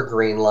ever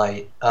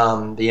greenlight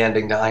the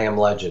ending to I Am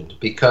Legend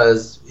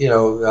because,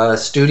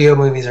 studio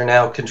movies are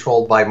now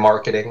controlled by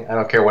marketing. I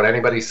don't care what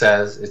anybody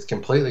says. It's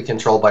completely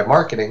controlled by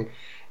marketing.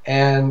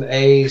 And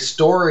a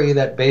story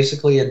that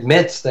basically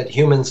admits that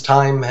humans'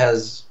 time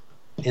is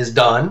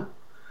done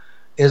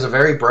is a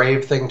very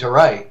brave thing to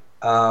write.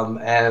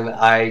 And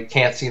I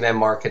can't see them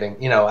marketing.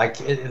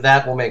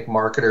 That will make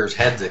marketers'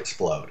 heads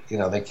explode.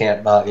 They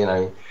can't,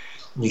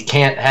 you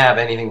can't have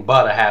anything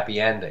but a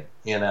happy ending,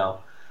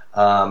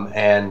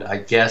 And I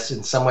guess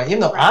in some way,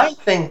 I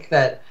think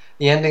that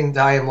the ending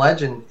to I Am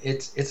Legend,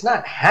 it's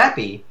not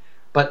happy,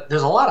 but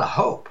there's a lot of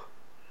hope.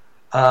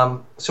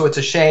 So it's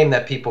a shame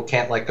that people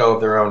can't let go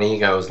of their own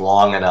egos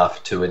long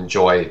enough to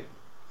enjoy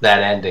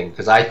that ending,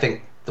 because I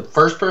think the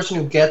first person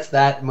who gets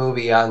that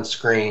movie on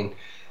screen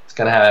is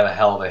going to have a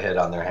hell of a hit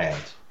on their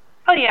hands.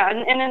 Oh, yeah,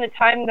 and in the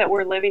time that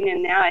we're living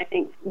in now, I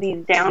think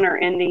these downer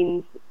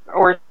endings,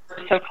 or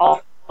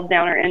so-called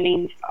downer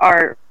endings,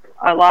 are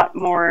a lot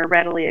more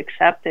readily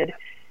accepted,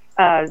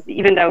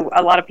 even though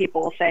a lot of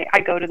people will say, I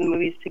go to the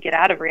movies to get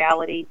out of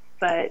reality.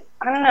 But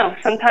I don't know,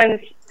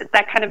 sometimes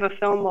that kind of a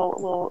film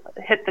will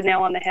hit the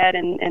nail on the head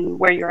and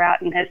where you're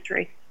at in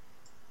history.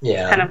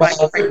 Yeah, kind of like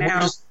right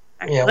now.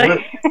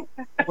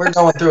 We're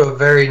going through a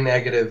very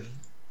negative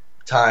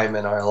time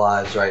in our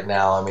lives right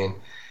now. I mean,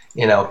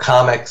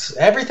 comics,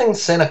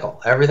 everything's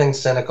cynical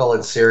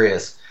and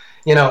serious.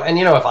 And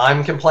if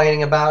I'm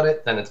complaining about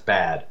it, then it's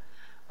bad.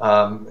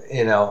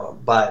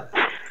 But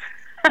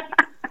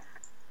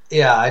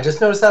yeah, I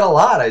just noticed that a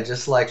lot. I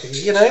just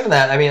even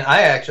that. I mean,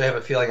 I actually have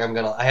a feeling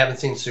I haven't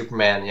seen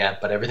Superman yet,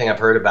 but everything I've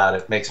heard about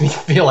it makes me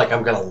feel like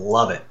I'm gonna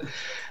love it.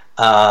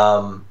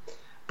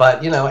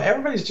 But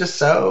everybody's just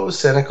so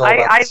cynical.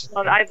 I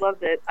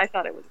loved it. I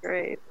thought it was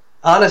great.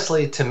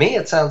 Honestly, to me,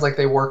 it sounds like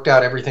they worked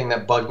out everything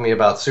that bugged me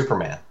about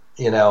Superman.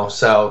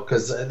 So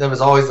because there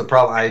was always the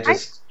problem. I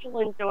still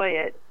enjoy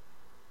it.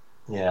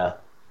 Yeah.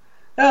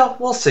 Well,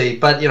 we'll see.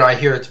 But I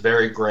hear it's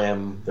very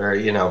grim,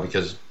 very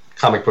because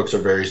comic books are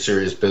very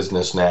serious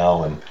business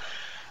now, and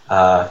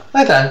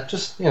like that.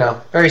 Just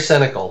very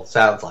cynical.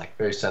 Sounds like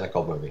very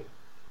cynical movie.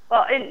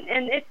 Well,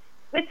 and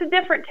it's a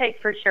different take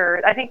for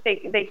sure. I think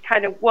they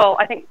kind of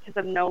I think because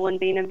of Nolan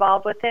being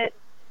involved with it,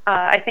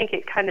 I think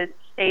it kind of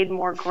stayed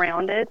more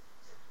grounded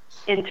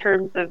in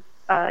terms of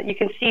you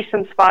can see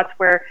some spots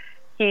where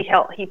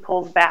he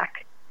pulls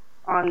back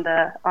on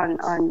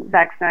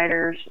Zack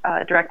Snyder's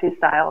directing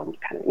style, and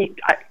kind of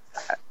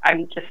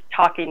I'm just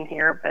talking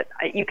here, but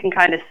you can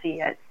kind of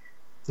see it,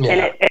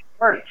 and it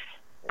works.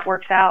 It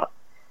works out.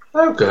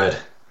 Oh, good.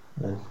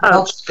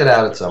 I'll check it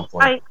out at some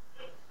point.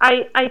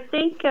 I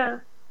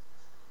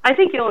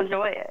think you'll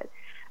enjoy it.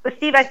 But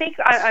Steve, I think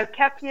I've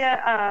kept you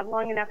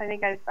long enough. I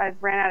think I've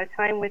ran out of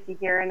time with you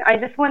here, and I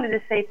just wanted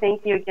to say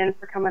thank you again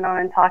for coming on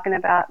and talking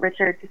about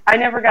Richard. I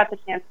never got the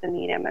chance to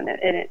meet him, and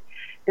it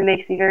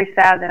makes me very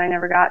sad that I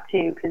never got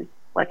to, because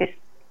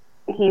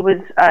he was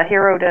a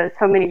hero to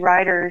so many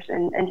writers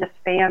and just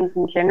fans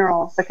in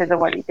general because of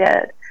what he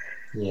did.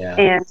 Yeah.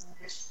 And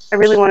I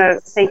really want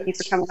to thank you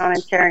for coming on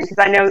and sharing, because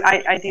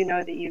I do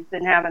know that you've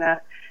been having a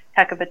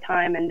heck of a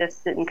time, and this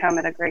didn't come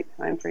at a great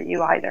time for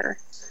you either.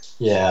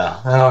 Yeah.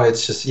 Oh,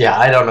 it's just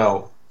I don't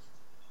know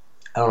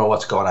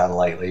what's going on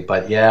lately,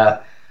 but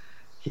yeah,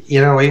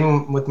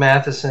 even with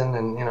Matheson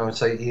and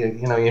it's like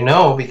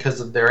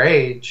because of their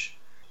age,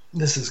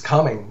 this is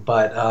coming,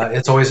 but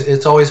it's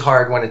always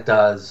hard when it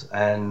does,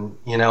 and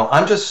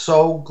I'm just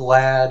so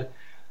glad.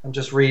 I'm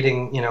just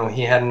reading,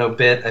 he had an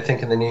obit, I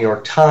think, in the New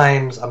York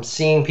Times. I'm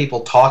seeing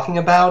people talking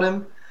about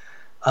him,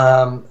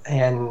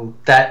 and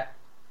that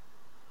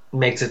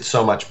makes it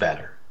so much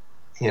better,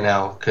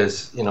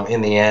 because,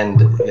 in the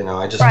end,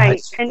 I just...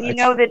 Right, and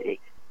that...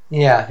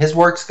 Yeah, his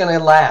work's going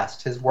to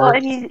last. His work...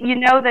 Well, and you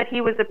know that he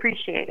was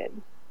appreciated.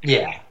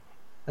 Yeah,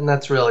 and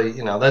that's really,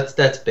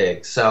 that's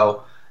big.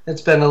 So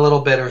it's been a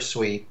little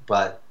bittersweet,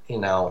 but,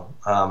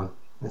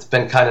 it's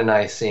been kind of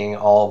nice seeing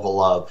all the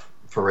love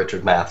for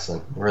Richard Matheson.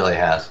 It really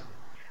has.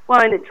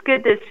 Well, and it's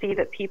good to see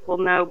that people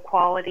know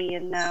quality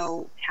and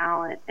know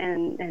talent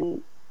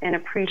and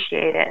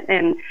appreciate it.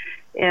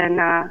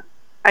 And I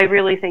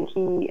really think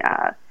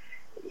I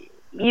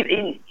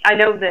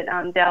know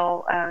that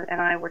Del and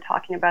I were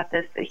talking about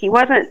this, that he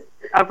wasn't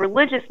a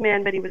religious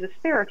man, but he was a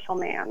spiritual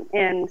man.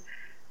 And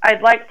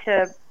I'd like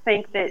to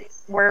think that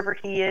wherever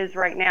he is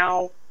right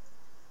now,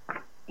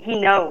 he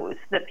knows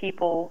that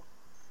people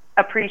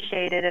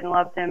appreciated and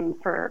loved him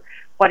for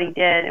what he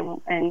did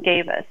and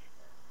gave us.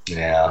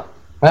 Yeah.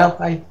 Well,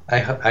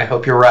 I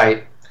hope you're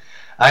right.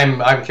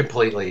 I'm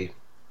completely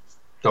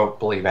don't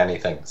believe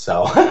anything.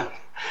 So,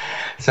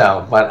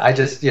 but I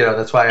just,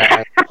 that's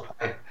why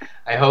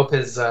I hope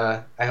his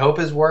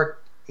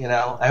work,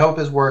 I hope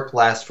his work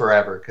lasts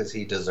forever because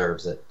he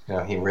deserves it.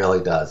 He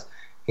really does.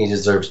 He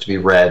deserves to be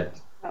read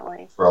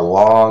for a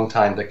long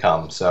time to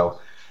come. So,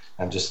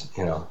 I'm just,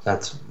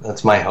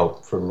 that's my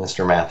hope for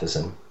Mr.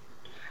 Matheson.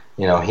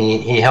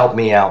 He helped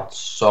me out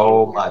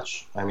so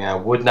much. I mean, I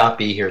would not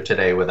be here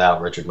today without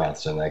Richard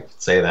Matheson. I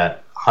could say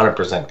that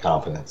 100%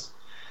 confidence.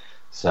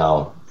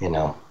 So,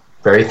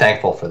 very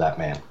thankful for that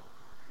man.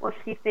 Well,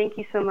 Steve, thank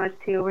you so much,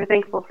 too. We're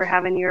thankful for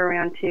having you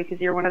around, too, because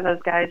you're one of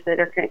those guys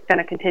that are going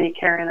to continue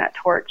carrying that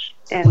torch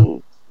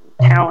and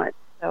talent.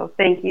 So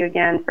thank you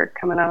again for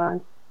coming on.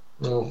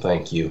 Oh,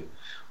 thank you.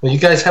 Well, you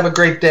guys have a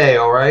great day,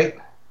 all right?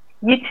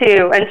 You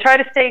too, and try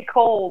to stay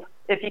cold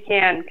if you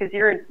can, because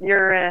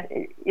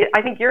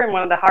I think you're in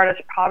one of the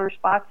hotter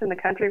spots in the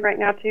country right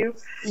now too.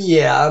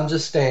 Yeah, I'm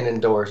just staying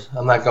indoors.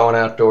 I'm not going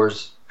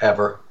outdoors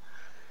ever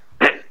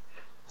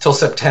till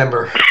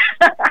September.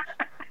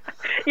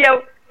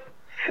 Yeah,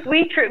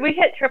 we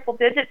hit triple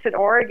digits in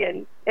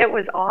Oregon. It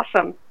was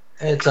awesome.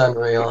 It's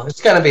unreal. It's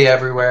going to be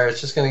everywhere.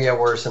 It's just going to get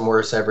worse and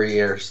worse every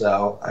year.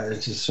 So I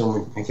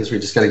guess we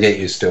just got to get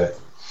used to it.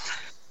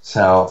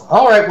 So,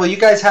 all right. Well, you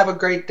guys have a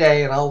great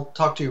day, and I'll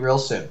talk to you real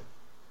soon.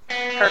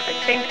 Perfect.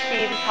 Thanks,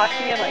 Steve. Talk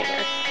to you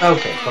later.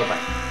 Okay.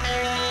 Bye-bye.